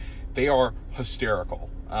enjoyed it. They are hysterical.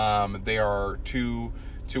 They are two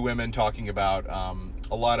women talking about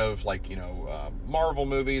a lot of, like, you know, Marvel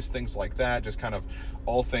movies, things like that. Just kind of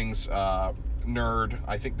all things nerd.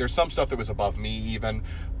 I think there's some stuff that was above me even,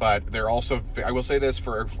 but they're also, I will say this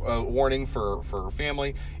for a warning for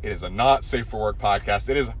family, it is a not safe for work podcast.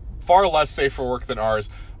 It is far less safe for work than ours,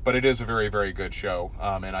 but it is a very, very good show,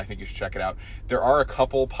 and I think you should check it out. There are a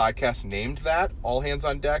couple podcasts named that, All Hands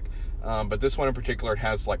on Deck, but this one in particular, it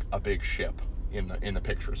has like a big ship in the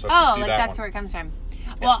picture. So if you see like that that's one. where it comes from.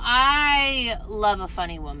 Yeah. Well, I love a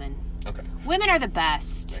funny woman. Okay. Women are the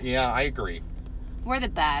best. Yeah, I agree. We're the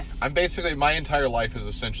best. I'm basically, my entire life is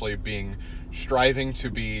essentially striving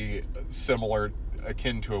to be similar,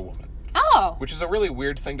 akin to a woman. Oh. Which is a really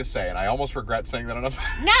weird thing to say, and I almost regret saying that enough.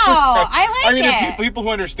 No, I like it. I mean, if people who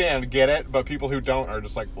understand get it, but people who don't are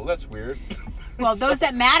just like, well, that's weird. Well, those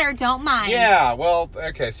that matter don't mind. Yeah, well,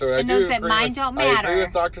 okay, so I And do those that agree mind with, don't I agree matter.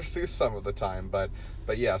 with Dr. Seuss some of the time, but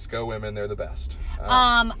yes, go women, they're the best.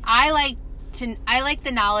 I like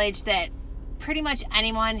the knowledge that pretty much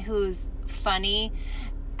anyone who's funny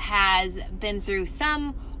has been through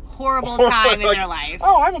some horrible time in their life.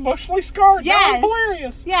 Oh, I'm emotionally scarred. Yes. Now I'm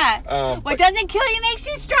hilarious. Yeah. What but- doesn't kill you makes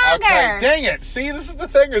you stronger. Okay, dang it. See, this is the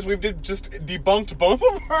thing, is we've just debunked both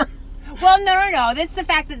of our Well, no. That's the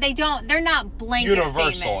fact that they're not blanket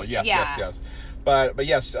universal. statements. Yes, Yeah. yes. But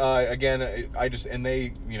yes, again, and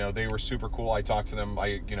they, they were super cool. I talked to them.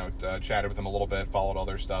 I, chatted with them a little bit, followed all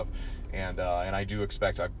their stuff. And I do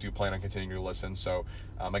plan on continuing to listen. So,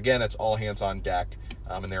 again, it's all hands on deck.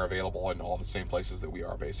 And they're available in all the same places that we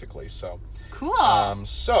are, basically. So, Cool.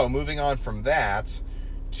 so moving on from that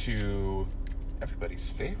to everybody's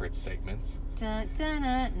favorite segments. Dun, dun,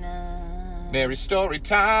 dun, dun. Mary Story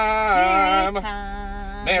Time. Here it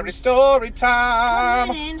comes. Mary Story Time.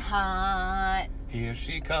 Coming in hot. Here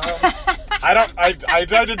she comes. I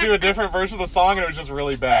tried to do a different version of the song and it was just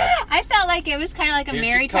really bad. I felt like it was kind of like a Here she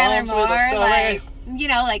Mary Tyler comes Moore, with a story. like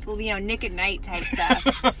Nick at Night type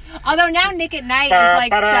stuff. Although now Nick at Night is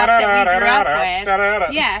like stuff that we grew up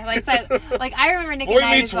with. Yeah, like I remember Nick Boy at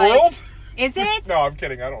Night Meets is like, World? is it? No, I'm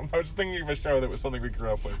kidding. I don't know. I was thinking of a show that was something we grew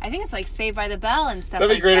up with. I think it's like Saved by the Bell and stuff. That'd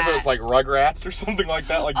be like great that. if it was like Rugrats or something like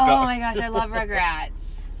that. Like, Oh my gosh, I love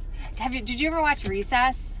Rugrats. Did you ever watch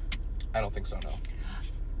Recess? I don't think so. No.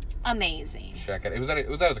 Amazing. Check it. That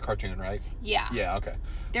was a cartoon, right? Yeah. Yeah. Okay.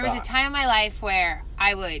 There was a time in my life where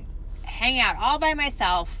I would hang out all by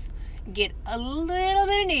myself, get a little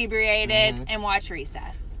bit inebriated, and watch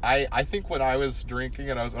Recess. I think when I was drinking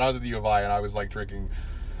when I was at the U of I and I was like drinking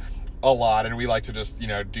a lot and we like to just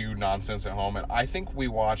do nonsense at home, and I think we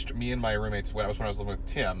watched, me and my roommates when I was living with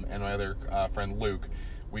Tim and my other friend Luke,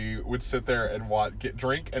 we would sit there and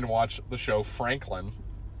drink and watch the show Franklin,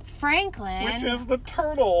 which is the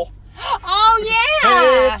turtle. Oh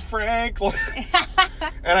yeah. It's Franklin.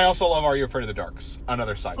 And I also love Are You Afraid of the Dark?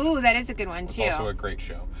 Another side. Ooh, that is a good one too. It's also a great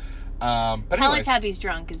show. But anyways, Teletubbies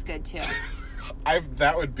drunk is good too.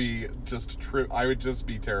 that would be just true. I would just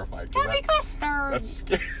be terrified. Tubby custard. That's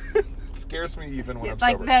scary. It scares me even when I'm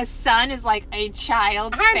like sober. the sun is like a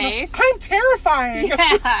child's face. I'm terrifying.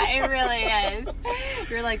 Yeah, it really is.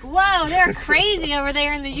 You're like, whoa, they're crazy over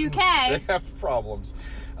there in the They UK. have problems.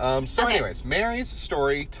 So Okay. anyways, Mary's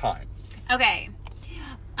story time. Okay.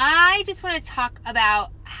 I just want to talk about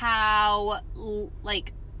how, I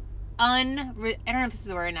don't know if this is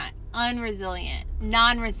a word or not, unresilient,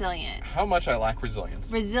 non-resilient, How much I lack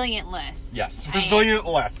resilience. resilientless. Yes, I am.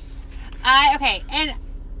 resilient-less.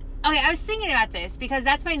 I was thinking about this because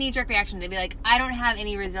that's my knee-jerk reaction to be like, I don't have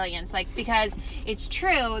any resilience. Because it's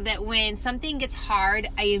true that when something gets hard,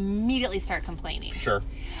 I immediately start complaining. Sure.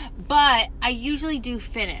 But I usually do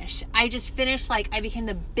finish. I just finish I became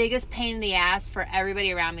the biggest pain in the ass for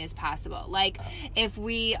everybody around me as possible. If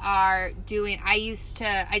we are doing,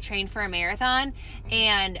 I trained for a marathon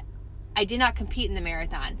and I did not compete in the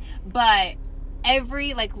marathon, but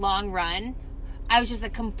every long run, I was just a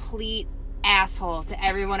complete asshole to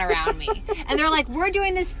everyone around me. And they're like, we're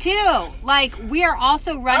doing this too. We are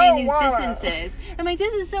also running these distances. I'm like,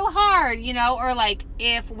 this is so hard, or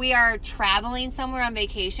if we are traveling somewhere on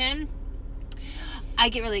vacation, I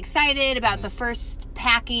get really excited about the first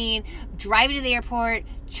packing, driving to the airport,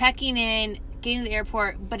 checking in, getting to the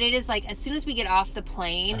airport. But it is as soon as we get off the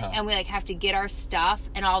plane and we have to get our stuff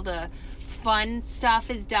and all the fun stuff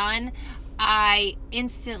is done, I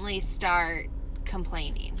instantly start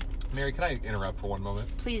complaining. Mary, can I interrupt for one moment?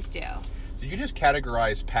 Please do. Did you just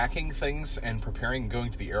categorize packing things and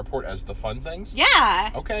going to the airport as the fun things? Yeah.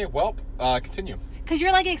 Okay, well, continue. Because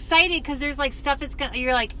you're excited because there's stuff that's gonna,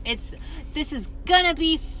 you're this is gonna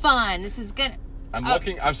be fun. This is gonna.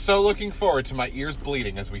 I'm so looking forward to my ears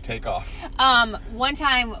bleeding as we take off. One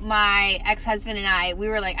time my ex-husband and I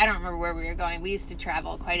were I don't remember where we were going. We used to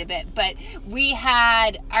travel quite a bit, but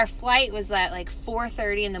our flight was at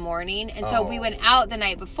 4:30 in the morning. And so we went out the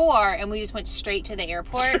night before and we just went straight to the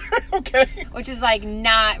airport. Okay. Which is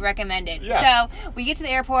not recommended. Yeah. So we get to the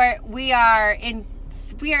airport. We are in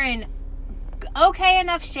okay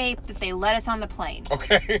enough shape that they let us on the plane.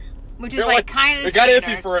 Okay. Which is kind of It got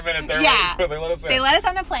iffy for a minute there. Yeah. But they let us in. They let us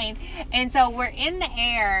on the plane. And so we're in the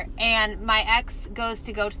air and my ex goes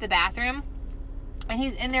to the bathroom and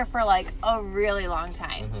he's in there for a really long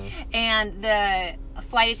time. Mm-hmm. And the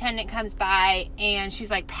flight attendant comes by and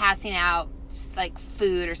she's passing out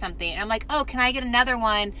food or something. And I'm like, oh, can I get another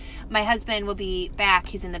one? My husband will be back.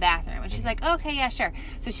 He's in the bathroom. And she's like, okay, yeah, sure.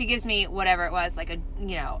 So she gives me whatever it was,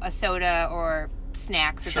 a soda or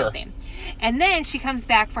snacks or Sure. something. And then she comes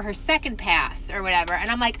back for her second pass or whatever.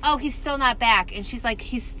 And I'm like, oh, he's still not back. And she's like,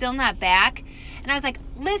 he's still not back. And I was like,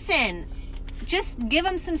 listen, just give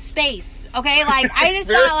him some space. Okay. Like, I just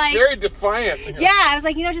thought like, very defiant. yeah, I was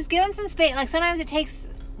like, just give him some space. Like, sometimes it takes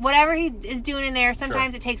whatever he is doing in there.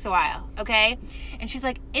 Sometimes it takes a while. Okay. And she's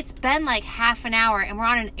like, it's been like half an hour and we're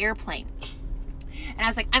on an airplane. And I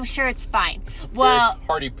was like, I'm sure it's fine. It's well, very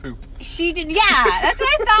hearty poop. she didn't. Yeah, that's what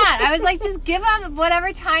I thought. I was like, just give him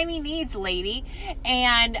whatever time he needs, lady.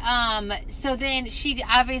 And so then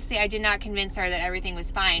obviously I did not convince her that everything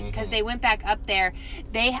was fine because they went back up there.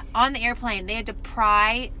 On the airplane, they had to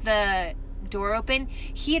pry the door open.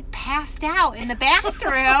 He had passed out in the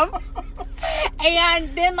bathroom.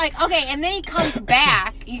 And then and then he comes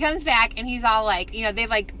back and he's all like, they've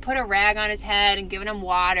like put a rag on his head and given him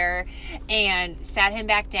water and sat him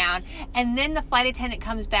back down. And then the flight attendant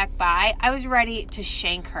comes back by. I was ready to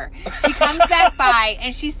shank her. She comes back by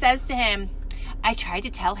and she says to him, I tried to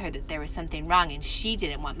tell her that there was something wrong and she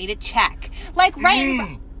didn't want me to check. Like,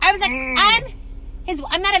 right. I was like,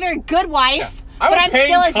 I'm not a very good wife. Yeah. But I'm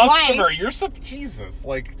still his customer. wife. You're Jesus.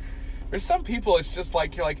 Like, there's some people. It's just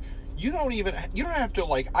like you're like you don't have to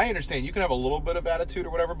like. I understand you can have a little bit of attitude or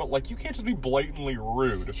whatever, but like you can't just be blatantly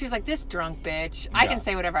rude. She's like, this drunk bitch. I can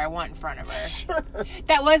say whatever I want in front of her. Sure.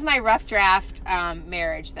 That was my rough draft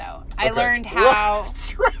marriage, though. I learned how.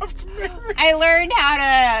 Draft marriage. I learned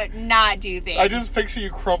how to not do things. I just picture you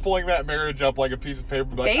crumpling that marriage up like a piece of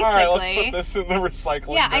paper. Like, all right, let's put this in the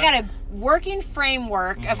recycling. Yeah, bin. I got a working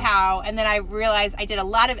framework of how, and then I realized I did a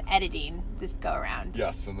lot of editing this go around.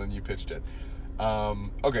 Yes, and then you pitched it.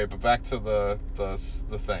 Okay, but back to the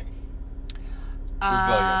thing.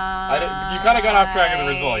 Resilience. You kind of got off track of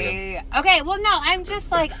the resilience. Okay, well, no, I'm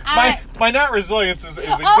just like my not resilience is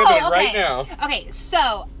exhibited right now. Okay,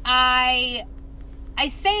 so I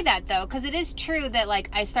say that though because it is true that like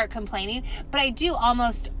I start complaining, but I do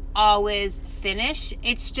almost always finish.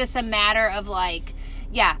 It's just a matter of like,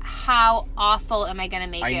 yeah, how awful am I going to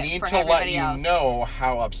make it for everybody else? I need to let you know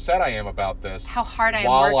how upset I am about this. How hard I am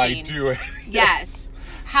while working. I do it. Yes.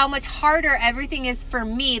 How much harder everything is for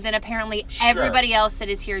me than apparently everybody else that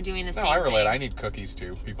is here doing the same thing. No, I relate. I need cookies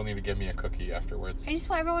too. People need to give me a cookie afterwards. I just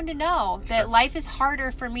want everyone to know that life is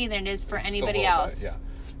harder for me than it is for anybody else. Bit, yeah. Do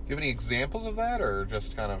you have any examples of that or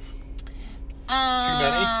just kind of too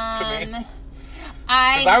many to me?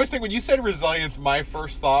 Because I was thinking when you said resilience, my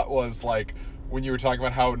first thought was like, when you were talking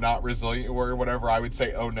about how not resilient you were or whatever, I would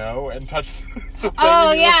say, oh no, and touch the thing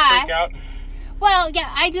and you would freak out. Well, yeah,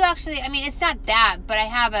 I do actually. I mean, it's not that, but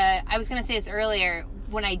I was going to say this earlier,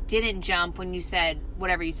 when I didn't jump, when you said,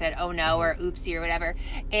 whatever you said, oh no, or oopsie or whatever,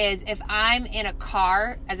 is if I'm in a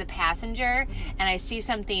car as a passenger and I see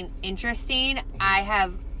something interesting, I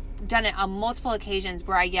have done it on multiple occasions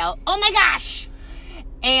where I yell, oh my gosh!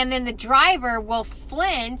 And then the driver will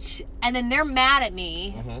flinch, and then they're mad at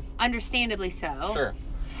me, understandably so. Sure.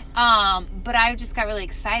 But I just got really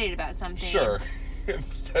excited about something. Sure.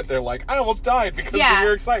 Instead, they're like, I almost died because of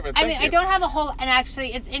your excitement. Thank you. I don't have a whole... And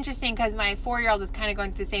actually, it's interesting because my 4-year-old is kind of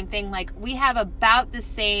going through the same thing. Like, we have about the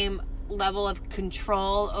same level of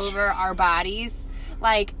control over our bodies.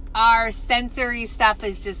 Like, our sensory stuff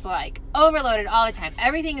is just, like, overloaded all the time.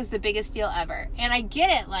 Everything is the biggest deal ever. And I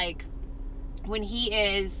get it, like... when he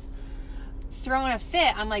is throwing a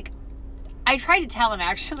fit, I'm like, I tried to tell him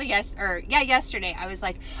actually, yesterday, I was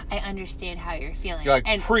like, I understand how you're feeling. You're like,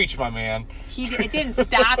 and preach, my man. It didn't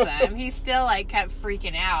stop him. He still like kept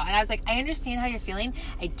freaking out. And I was like, I understand how you're feeling.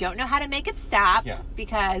 I don't know how to make it stop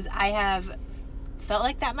because I have felt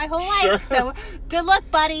like that my whole life. So good luck,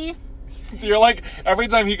 buddy. You're like, every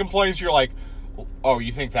time he complains, you're like, oh,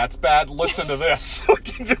 you think that's bad? Listen to this.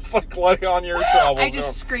 Just like lay on your troubles. I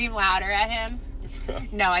just scream louder at him.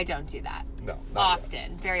 No, I don't do that. No.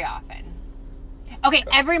 Often. Very often. Okay,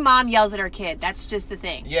 every mom yells at her kid. That's just the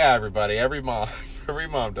thing. Yeah, everybody. Every mom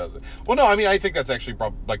does it. Well, no, I mean, I think that's actually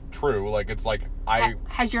true. Like, it's like,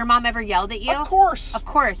 Has your mom ever yelled at you? Of course. Of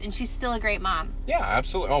course, and she's still a great mom. Yeah,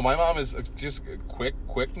 absolutely. Oh, my mom is, just a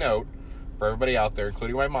quick note for everybody out there,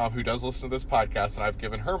 including my mom, who does listen to this podcast, and I've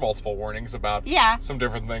given her multiple warnings about some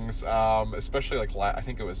different things, especially, like, I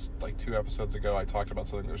think it was, like, 2 episodes ago, I talked about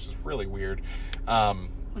something that was just really weird.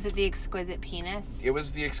 Was it the exquisite penis? It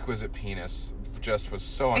was the exquisite penis. Just was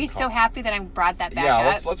so uncomfortable. Are you so happy that I brought that back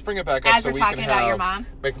up? Yeah, let's bring it back up so we can have... As we're talking about your mom?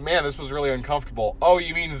 Like, man, this was really uncomfortable. Oh,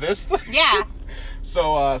 you mean this thing? Yeah.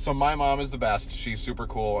 So my mom is the best. She's super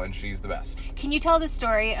cool, and she's the best. Can you tell the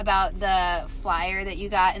story about the flyer that you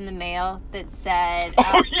got in the mail that said...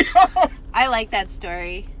 Oh, yeah! I like that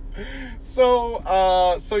story. So,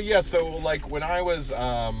 like, when I was,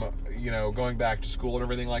 going back to school and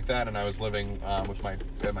everything like that, and I was living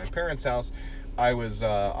at my parents' house, I was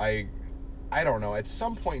I don't know, at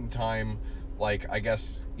some point in time, like, I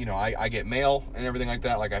guess, I get mail and everything like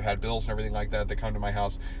that. Like, I've had bills and everything like that come to my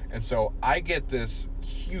house. And so I get this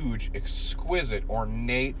huge, exquisite,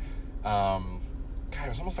 ornate, God, it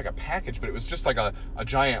was almost like a package, but it was just like a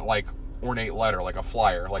giant, like, ornate letter, like a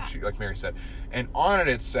flyer, like Mary said. And on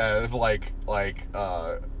it said, God, I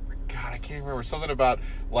can't even remember, something about,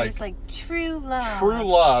 like... It's like true love. True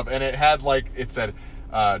love. And it had, like, it said...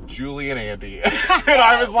 Julie and Andy. And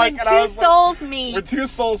I was like, when two souls meet. When two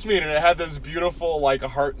souls meet, and it had this beautiful, like,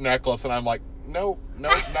 heart necklace, and I'm like, nope,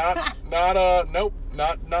 not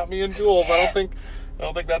me and Jules. I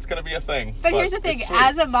don't think that's gonna be a thing. But here's the thing: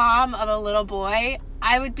 as a mom of a little boy,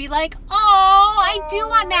 I would be like, oh, I do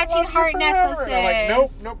want matching heart necklaces. And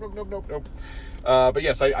I'm like, nope. But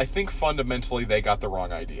yes, I think fundamentally they got the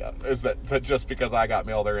wrong idea. Is that just because I got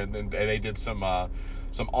mail there and they did some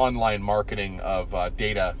online marketing of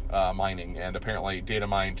data mining, and apparently data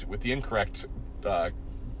mined with the incorrect,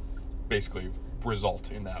 basically,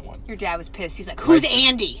 result in that one. Your dad was pissed. He's like, who's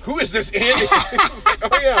Andy? Who is this Andy? He's like,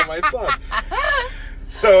 oh yeah, my son.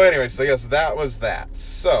 So anyway, yes, that was that.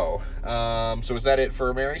 So is that it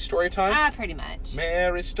for Mary's story time? Pretty much.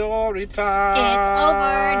 Mary's story time. It's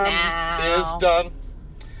over now. It's done.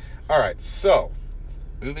 All right, so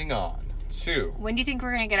moving on to... When do you think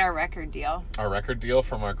we're going to get our record deal? Our record deal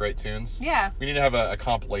from our Great Tunes? Yeah. We need to have a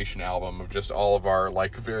compilation album of just all of our,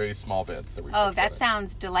 like, very small bits that we... Oh, that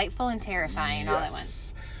sounds delightful and terrifying all at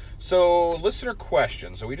once. So, listener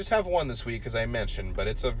question. So, we just have one this week, as I mentioned, but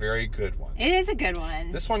it's a very good one. It is a good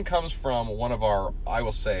one. This one comes from one of our, I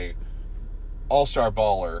will say, all-star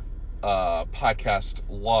baller podcast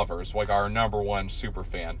lovers, like our number one super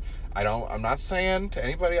fan. I'm not saying to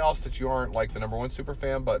anybody else that you aren't, like, the number one super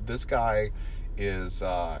fan, but this guy is,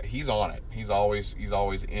 he's on it. He's always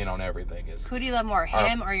in on everything. Who do you love more,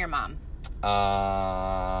 him or your mom?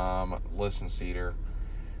 Listen, Cedar,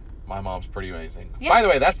 my mom's pretty amazing. Yeah. By the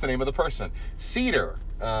way, that's the name of the person, Cedar,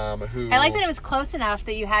 who... I like that it was close enough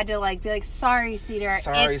that you had to, like, be like, sorry, Cedar,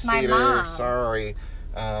 it's my Cedar, mom. Sorry.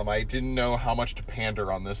 I didn't know how much to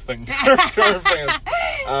pander on this thing to our fans.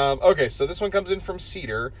 Okay, so this one comes in from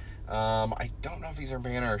Cedar. I don't know if he's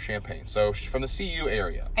Urbana or Champaign. So from the CU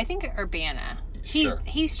area. I think Urbana. Sure.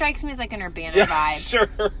 He strikes me as like an Urbana vibe.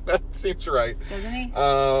 Sure, that seems right. Doesn't he? And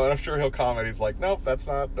I'm sure he'll comment. He's like, nope, that's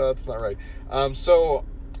not right. So,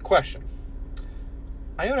 question.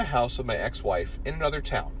 I own a house with my ex-wife in another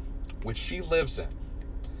town, which she lives in.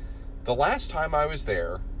 The last time I was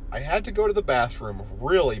there, I had to go to the bathroom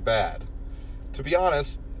really bad. To be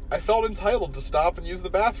honest, I felt entitled to stop and use the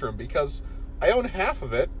bathroom because I own half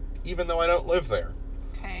of it, even though I don't live there.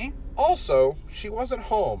 Okay. Also, she wasn't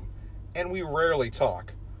home, and we rarely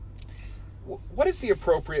talk. What is the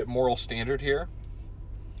appropriate moral standard here?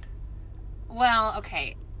 Well,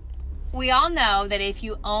 okay. We all know that if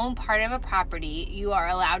you own part of a property, you are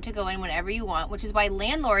allowed to go in whenever you want, which is why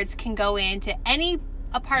landlords can go into any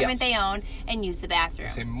apartment they own and use the bathroom.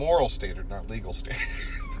 It's a moral standard, not legal standard.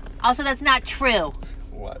 Also, that's not true.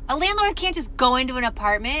 What? A landlord can't just go into an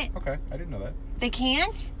apartment. Okay, I didn't know that. They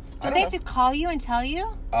can't? Don't don't they know. have to call you and tell you?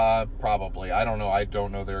 Probably. I don't know. I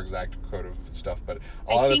don't know their exact code of stuff, but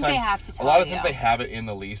I think they have to tell a lot of you. times they have it in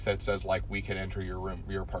the lease that says, like, we can enter your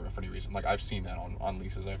apartment for any reason. Like, I've seen that on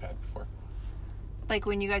leases I've had before. Like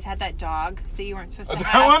when you guys had that dog that you weren't supposed to That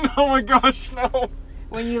have. one? Oh my gosh, no.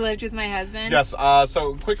 When you lived with my husband. Yes.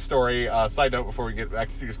 So, quick story. Side note before we get back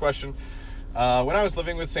to Cedar's question. When I was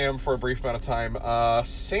living with Sam for a brief amount of time,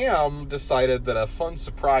 Sam decided that a fun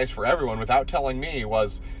surprise for everyone without telling me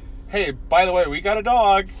was, hey, by the way, we got a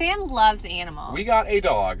dog. Sam loves animals. We got a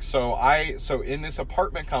dog. So in this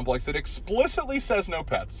apartment complex that explicitly says no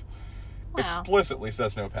pets. Wow. Explicitly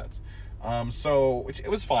says no pets. Which it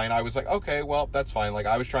was fine. I was like, okay, well, that's fine. Like,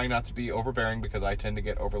 I was trying not to be overbearing because I tend to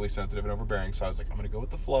get overly sensitive and overbearing. So I was like, I'm going to go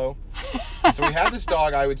with the flow. And so we had this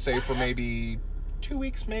dog, I would say, for maybe 2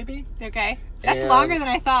 weeks, maybe. Okay. That's And longer than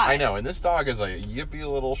I thought. I know. And this dog is a yippy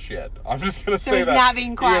little shit. I'm just going to say he's that. not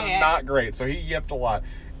being quiet. He was not great. So he yipped a lot.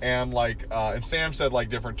 And, like, and Sam said, like,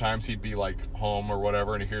 different times he'd be, like, home or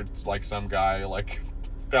whatever, and he'd hear, like, some guy, like,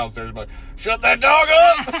 downstairs and be like, shut that dog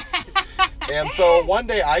up! And so one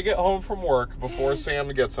day I get home from work before Sam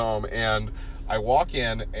gets home, and I walk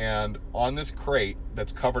in, and on this crate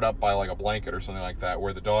that's covered up by, like, a blanket or something like that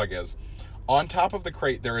where the dog is, on top of the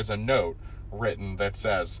crate there is a note written that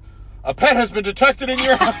says, a pet has been detected in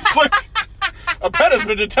your house. Like, a pet has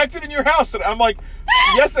been detected in your house. And I'm like,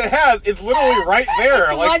 yes, it has. It's literally right there.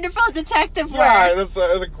 It's like, wonderful detective work. yeah, that's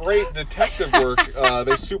a great detective work.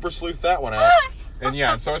 They super sleuthed that one out. And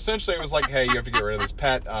yeah, so essentially it was like, hey, you have to get rid of this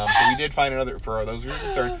pet. So we did find another, for those who are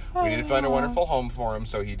concerned, we did find a wonderful home for him.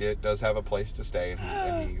 So he does have a place to stay,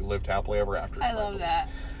 and he lived happily ever after. I love that.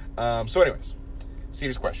 So anyways,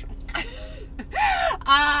 Cedar's question.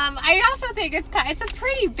 I also think it's a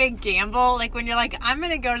pretty big gamble. Like when you're like, I'm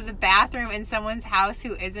going to go to the bathroom in someone's house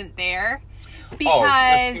who isn't there.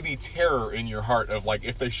 Because just the terror in your heart of like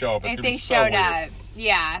if they show up, it's if they showed up,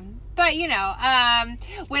 yeah. But you know,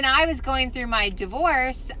 when I was going through my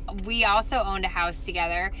divorce, we also owned a house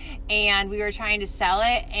together, and we were trying to sell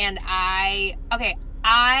it. And I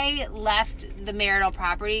left the marital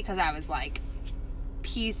property because I was like,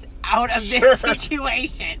 peace out of this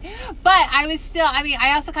situation. But I was still,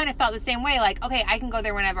 I also kind of felt the same way. Like, okay, I can go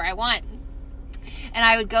there whenever I want, and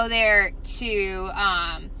I would go there to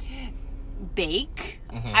bake.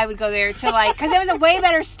 I would go there to like, because it was a way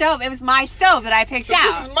better stove. It was my stove that I picked out.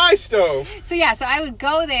 This is my stove. So yeah, so I would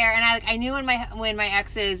go there, and I knew when my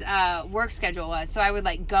ex's work schedule was. So I would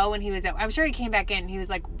like go when he was I'm sure he came back in, and he was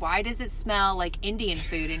like, why does it smell like Indian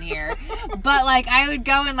food in here? But like I would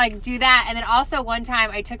go and like do that. And then also one time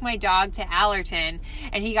I took my dog to Allerton,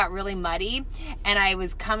 and he got really muddy, and I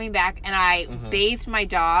was coming back, and I bathed my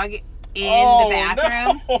dog in the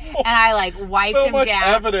bathroom, no. And I like wiped so him much down.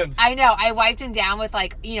 Evidence. I know. I wiped him down with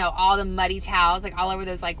like, you know, all the muddy towels, like all over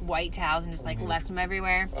those like white towels, and just like left him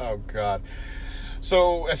everywhere. Oh God.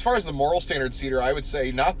 So as far as the moral standard, Cedar, I would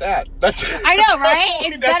say not that. That's I know, right?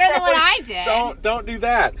 It's better than what I did. Don't do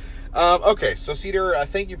that. Okay, so Cedar,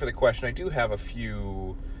 thank you for the question. I do have a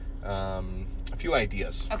few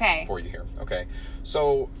ideas for you here. Okay,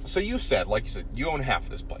 so you said, like you said, you own half of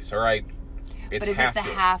this place. All right. But is it the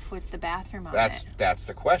half with the bathroom on it? That's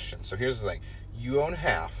the question. So here's the thing. You own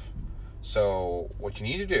half. So what you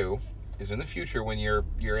need to do is in the future when you're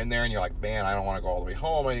in there and you're like, man, I don't want to go all the way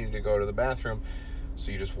home. I need to go to the bathroom.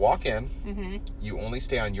 So you just walk in. Mm-hmm. You only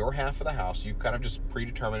stay on your half of the house. You kind of just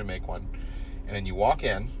predetermined to make one. And then you walk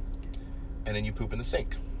in, and then you poop in the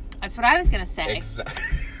sink. That's what I was going to say. Exactly.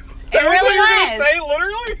 It really was. What you were was. going to say,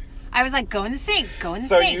 literally? I was like, go in the sink, go in the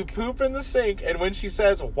sink. sink. So you poop in the sink, and when she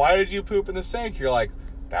says, why did you poop in the sink? You're like,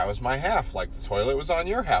 that was my half. Like, the toilet was on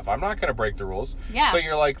your half. I'm not going to break the rules. Yeah. So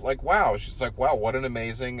you're like, wow. She's like, wow, what an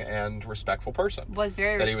amazing and respectful person. Was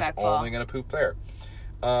very respectful. That he was only going to poop there.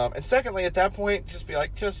 And secondly, at that point, just be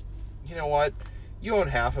like, you know what? You own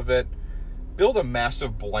half of it. Build a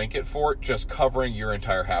massive blanket fort just covering your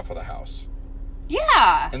entire half of the house.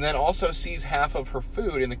 Yeah. And then also seize half of her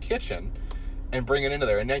food in the kitchen and bring it into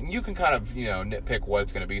there. And then you can kind of, nitpick what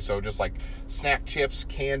it's going to be. So just like snack chips,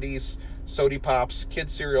 candies, soda pops,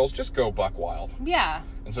 kids cereals, just go buck wild. Yeah.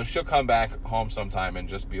 And so she'll come back home sometime and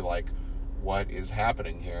just be like, what is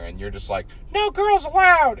happening here? And you're just like, no girls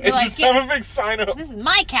allowed. And like, just have a big sign up. This is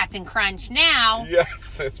my Captain Crunch now.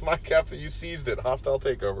 Yes, it's my Captain. You seized it. Hostile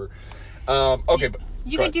takeover. Okay, but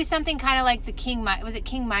you could do something kind of like the King Midas. Was it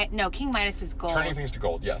King Midas? No, King Midas was gold. Turning things to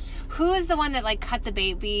gold, yes. Who is the one that like cut the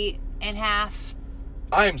baby in half?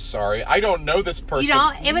 I'm sorry, I don't know this person. You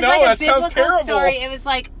don't? It was like a biblical story. It was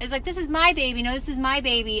like this is my baby. No, this is my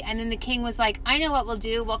baby. And then the king was like, I know what we'll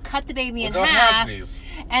do. We'll cut the baby in half.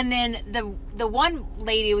 And then the one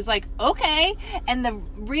lady was like, okay. And the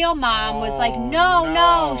real mom was like,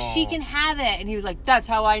 no, she can have it. And he was like, that's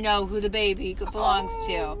how I know who the baby belongs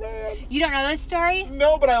to. Man. You don't know this story?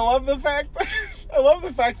 No, but I love the fact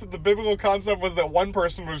that the biblical concept was that one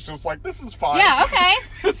person was just like, this is fine. Yeah, okay.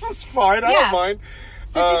 This is fine. I don't mind.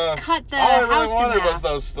 So just cut the house in half. All I really wanted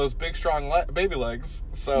was those big, strong baby legs.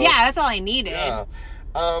 So yeah, that's all I needed. Yeah.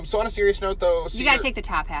 So on a serious note, though, you gotta take the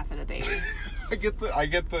top half of the baby.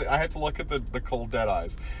 I have to look at the cold dead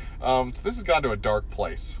eyes. So this has gone to a dark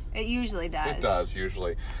place. It usually does. It does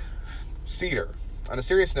usually. Cedar. On a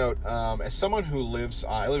serious note, as someone who lives,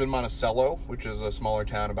 I live in Monticello, which is a smaller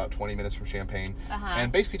town about 20 minutes from Champaign,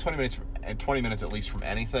 and basically 20 minutes at least from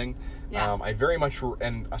anything. Yeah. I very much,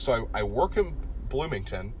 and so I work in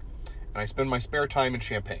Bloomington, and I spend my spare time in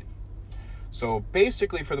Champaign. So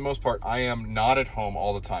basically, for the most part, I am not at home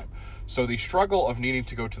all the time. So the struggle of needing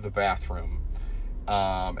to go to the bathroom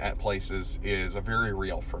at places is very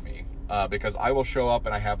real for me, because I will show up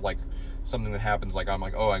and I have like something that happens, like I'm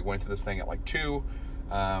like, oh, I went to this thing at like 2,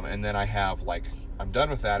 and then I have like, I'm done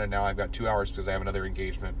with that, and now I've got 2 hours because I have another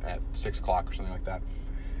engagement at 6 o'clock or something like that.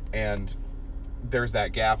 And there's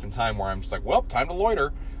that gap in time where I'm just like, well, time to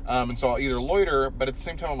loiter. And so I'll either loiter, but at the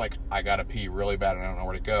same time I'm like, I gotta pee really bad and I don't know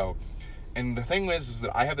where to go. And the thing is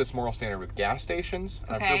that I have this moral standard with gas stations,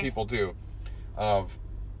 and I'm sure people do, of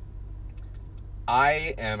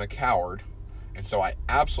I am a coward, and so I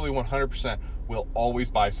absolutely 100% will always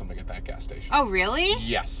buy something at that gas station. Oh, really?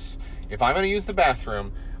 Yes. If I'm going to use the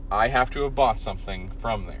bathroom, I have to have bought something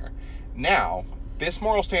from there. Now, this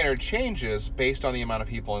moral standard changes based on the amount of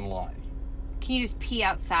people in line. Can you just pee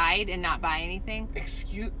outside and not buy anything?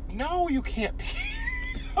 No, you can't pee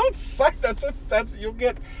outside. That's you'll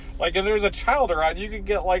get, like, if there's a child around, you could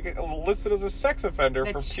get, like, listed as a sex offender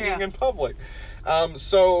for peeing in public.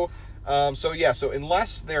 So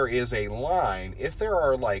unless there is a line, if there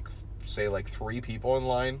are, like, say, like, 3 people in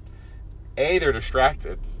line, A, they're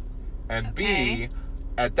distracted, and B,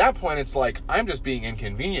 at that point, it's like, I'm just being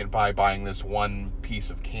inconvenient by buying this one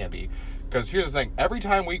piece of candy. Because here's the thing, every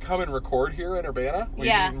time we come and record here in Urbana, we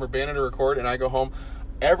meet in Urbana to record, and I go home,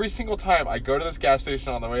 every single time I go to this gas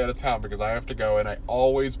station on the way out of town because I have to go, and I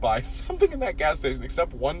always buy something in that gas station,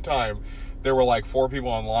 except one time there were like 4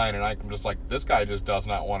 people in line, and I'm just like, this guy just does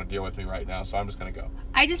not want to deal with me right now, so I'm just going to go.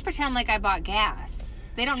 I just pretend like I bought gas.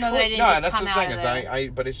 They don't know that I didn't just come out of it. No, and that's the thing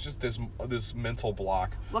is but it's just this mental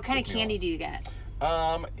block. What kind of candy do you get?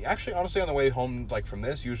 Actually, honestly, on the way home, like, from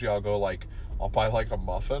this, usually I'll buy, like, a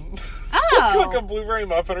muffin. Oh! Like a blueberry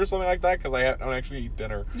muffin or something like that, because I don't actually eat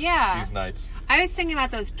dinner these nights. I was thinking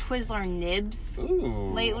about those Twizzler nibs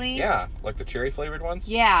lately. Yeah, like the cherry-flavored ones?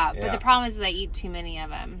 Yeah, but the problem is I eat too many of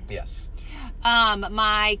them. Yes.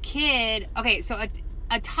 My kid... Okay, so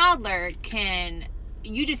a toddler can...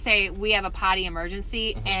 You just say, we have a potty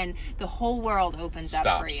emergency, and the whole world opens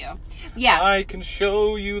up for you. Yeah. I can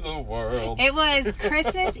show you the world. It was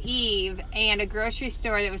Christmas Eve, and a grocery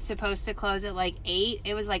store that was supposed to close at like 8.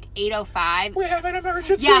 It was like 8:05. We have an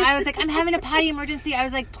emergency. Yeah, I was like, I'm having a potty emergency. I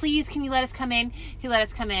was like, please, can you let us come in? He let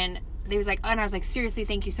us come in. He was like, and I was like, seriously,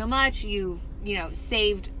 thank you so much. You've,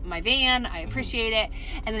 saved my van. I appreciate it.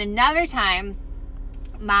 And then another time,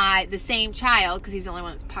 the same child, because he's the only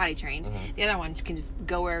one that's potty trained. The other one can just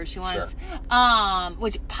go wherever she wants. Sure.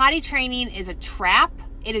 Which potty training is a trap.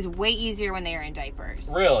 It is way easier when they are in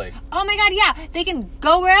diapers. Really? Oh my God, yeah. They can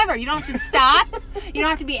go wherever. You don't have to stop. You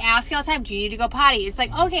don't have to be asking all the time, do you need to go potty? It's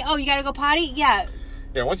like, okay, you gotta go potty? Yeah.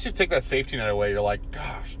 Yeah, once you take that safety net away, you're like,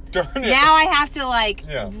 gosh, darn it. Now I have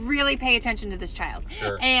to, really pay attention to this child.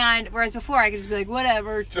 Sure. And whereas before, I could just be like,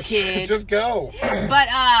 whatever, kid. Just go. But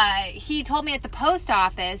he told me at the post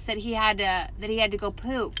office that he had to go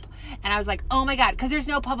poop. And I was like, oh my God, because there's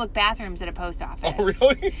no public bathrooms at a post office. Oh,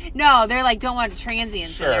 really? No, they're like, don't want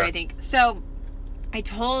transients in there, I think. So I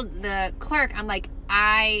told the clerk, I'm like,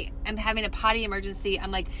 I am having a potty emergency.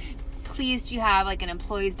 I'm like, please, do you have like an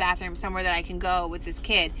employee's bathroom somewhere that I can go with this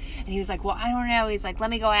kid? And he was like, well, I don't know. He's like, let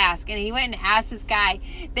me go ask. And he went and asked this guy.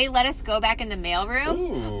 They let us go back in the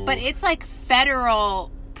mailroom, but it's like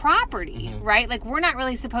federal property, right? Like, we're not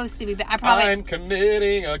really supposed to be. I'm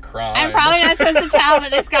committing a crime. I'm probably not supposed to tell, but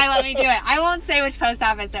this guy let me do it. I won't say which post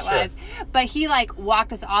office it was, but he like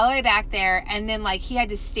walked us all the way back there, and then like he had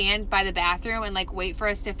to stand by the bathroom and like wait for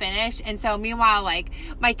us to finish. And so meanwhile, like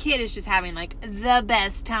my kid is just having like the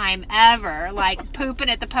best time ever, like pooping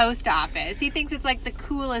at the post office. He thinks it's like the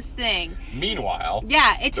coolest thing. Meanwhile,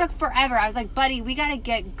 yeah, it took forever. I was like, buddy, we got to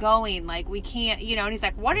get going. Like, we can't, and he's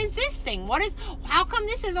like, what is this thing? How come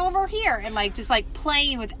this is over here? And like just like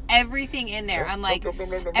playing with everything in there. I'm like,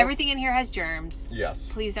 everything in here has germs. Yes.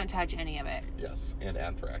 Please don't touch any of it. Yes, and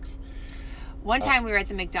anthrax. One time we were at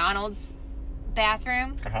the McDonald's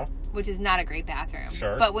bathroom, which is not a great bathroom.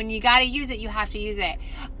 Sure. But when you got to use it, you have to use it.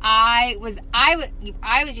 I was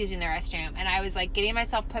using the restroom, and I was like getting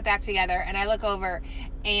myself put back together, and I look over,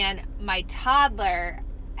 and my toddler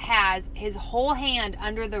has his whole hand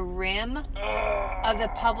under the rim of the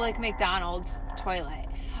public McDonald's toilet.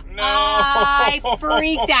 No. I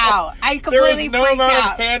freaked out. I completely freaked out. There is no amount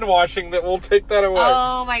of hand washing that will take that away.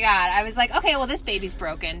 Oh my God. I was like, okay, well, this baby's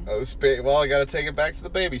broken. Well, I got to take it back to the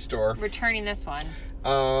baby store. Returning this one.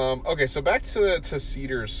 Okay, so back to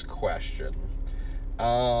Cedar's question.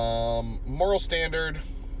 Moral standard,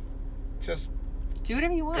 just do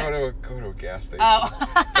whatever you want. Go to a gas station. Oh.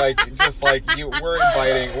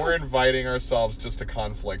 We're inviting ourselves just to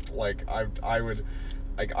conflict. Like I would.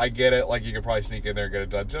 Like, I get it. Like, you could probably sneak in there and get it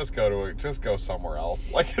done. Just go somewhere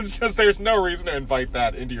else. Like, it's just, there's no reason to invite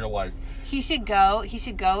that into your life. He should go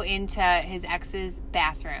into his ex's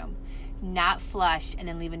bathroom, not flush, and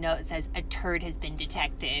then leave a note that says, a turd has been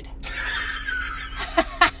detected.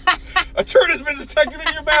 A turd has been detected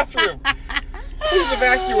in your bathroom. Please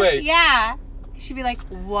evacuate. Yeah. She'd be like,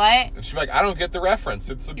 what? And she'd be like, I don't get the reference.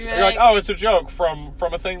 You're like, oh, it's a joke from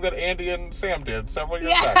a thing that Andy and Sam did several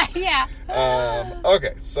years back. Yeah.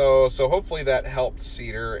 Okay, so hopefully that helped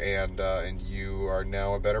Cedar, and you are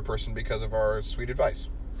now a better person because of our sweet advice.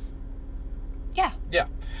 Yeah. Yeah.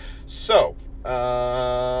 So,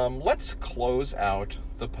 let's close out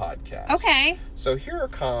the podcast. Okay. So here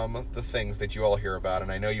come the things that you all hear about,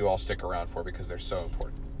 and I know you all stick around for because they're so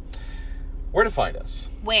important. Where to find us?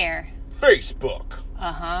 Where? Facebook.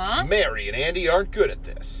 Uh-huh. Mary and Andy aren't good at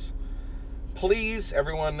this. Please,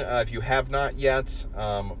 everyone, if you have not yet,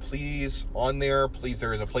 please, on there,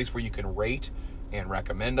 there is a place where you can rate and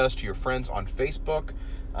recommend us to your friends on Facebook.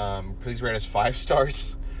 Please rate us 5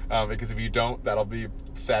 stars, because if you don't, that'll be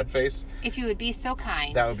sad face. If you would be so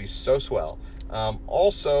kind. That would be so swell.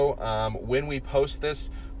 Also, when we post this,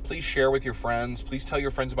 please share with your friends. Please tell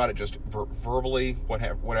your friends about it just verbally,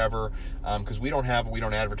 whatever, because we don't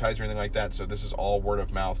advertise or anything like that, so this is all word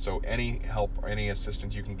of mouth. So any help or any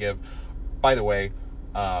assistance you can give. By the way,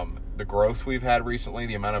 the growth we've had recently,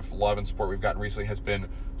 the amount of love and support we've gotten recently has been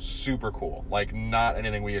super cool. Like, not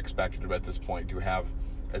anything we expected at this point to have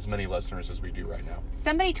as many listeners as we do right now.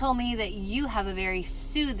 Somebody told me that you have a very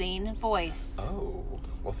soothing voice. Oh,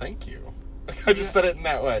 well, thank you. I just said it in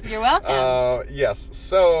that way. You're welcome. Yes.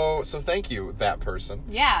 So thank you, that person.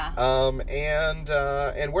 Yeah.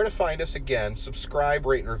 And where to find us again? Subscribe,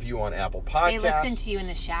 rate, and review on Apple Podcasts. They listen to you in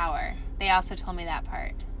the shower. They also told me that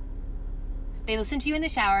part. They listen to you in the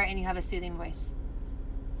shower, and you have a soothing voice.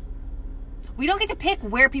 We don't get to pick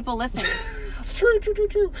where people listen. It's true.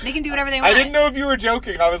 They can do whatever they want. I didn't know if you were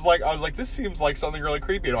joking. I was like, this seems like something really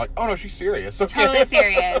creepy. And I'm like, oh no, she's serious. Okay. Totally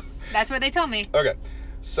serious. That's what they told me. Okay.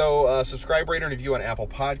 So, subscribe, rate, and review on Apple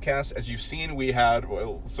Podcasts. As you've seen, we had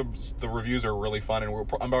the reviews are really fun, and we're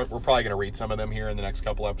probably going to read some of them here in the next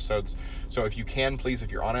couple episodes. So, if you can, please,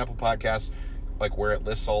 if you're on Apple Podcasts, like where it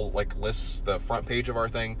lists the front page of our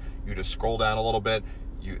thing, you just scroll down a little bit.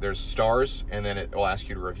 There's stars, and then it will ask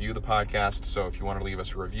you to review the podcast. So, if you want to leave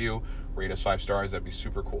us a review, rate us 5 stars. That'd be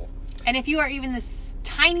super cool. And if you are even the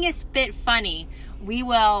tiniest bit funny, we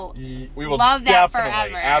will love that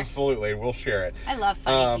forever. Absolutely, we'll share it. I love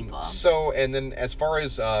funny people. So, and then as far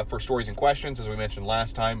as for stories and questions, as we mentioned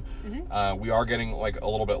last time, we are getting like a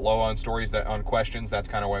little bit low on on questions. That's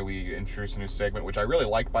kind of why we introduced a new segment, which I really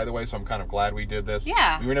like, by the way. So I'm kind of glad we did this.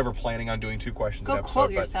 Yeah. We were never planning on doing 2 questions an Go episode.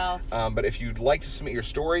 quote yourself. But if you'd like to submit your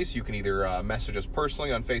stories, you can either message us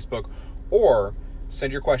personally on Facebook or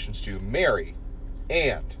send your questions to Mary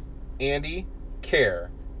and Andy Care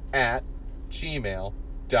at gmail.com.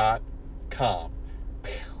 .com.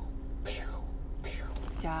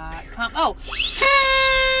 Oh.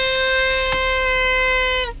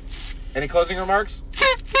 Any closing remarks?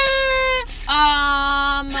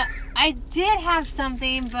 I did have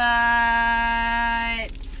something, but I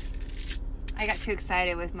got too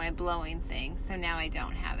excited with my blowing thing, so now I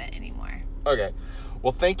don't have it anymore. Okay.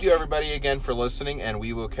 Well, thank you everybody again for listening, and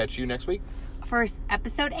we will catch you next week. For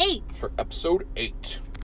episode 8. For episode 8.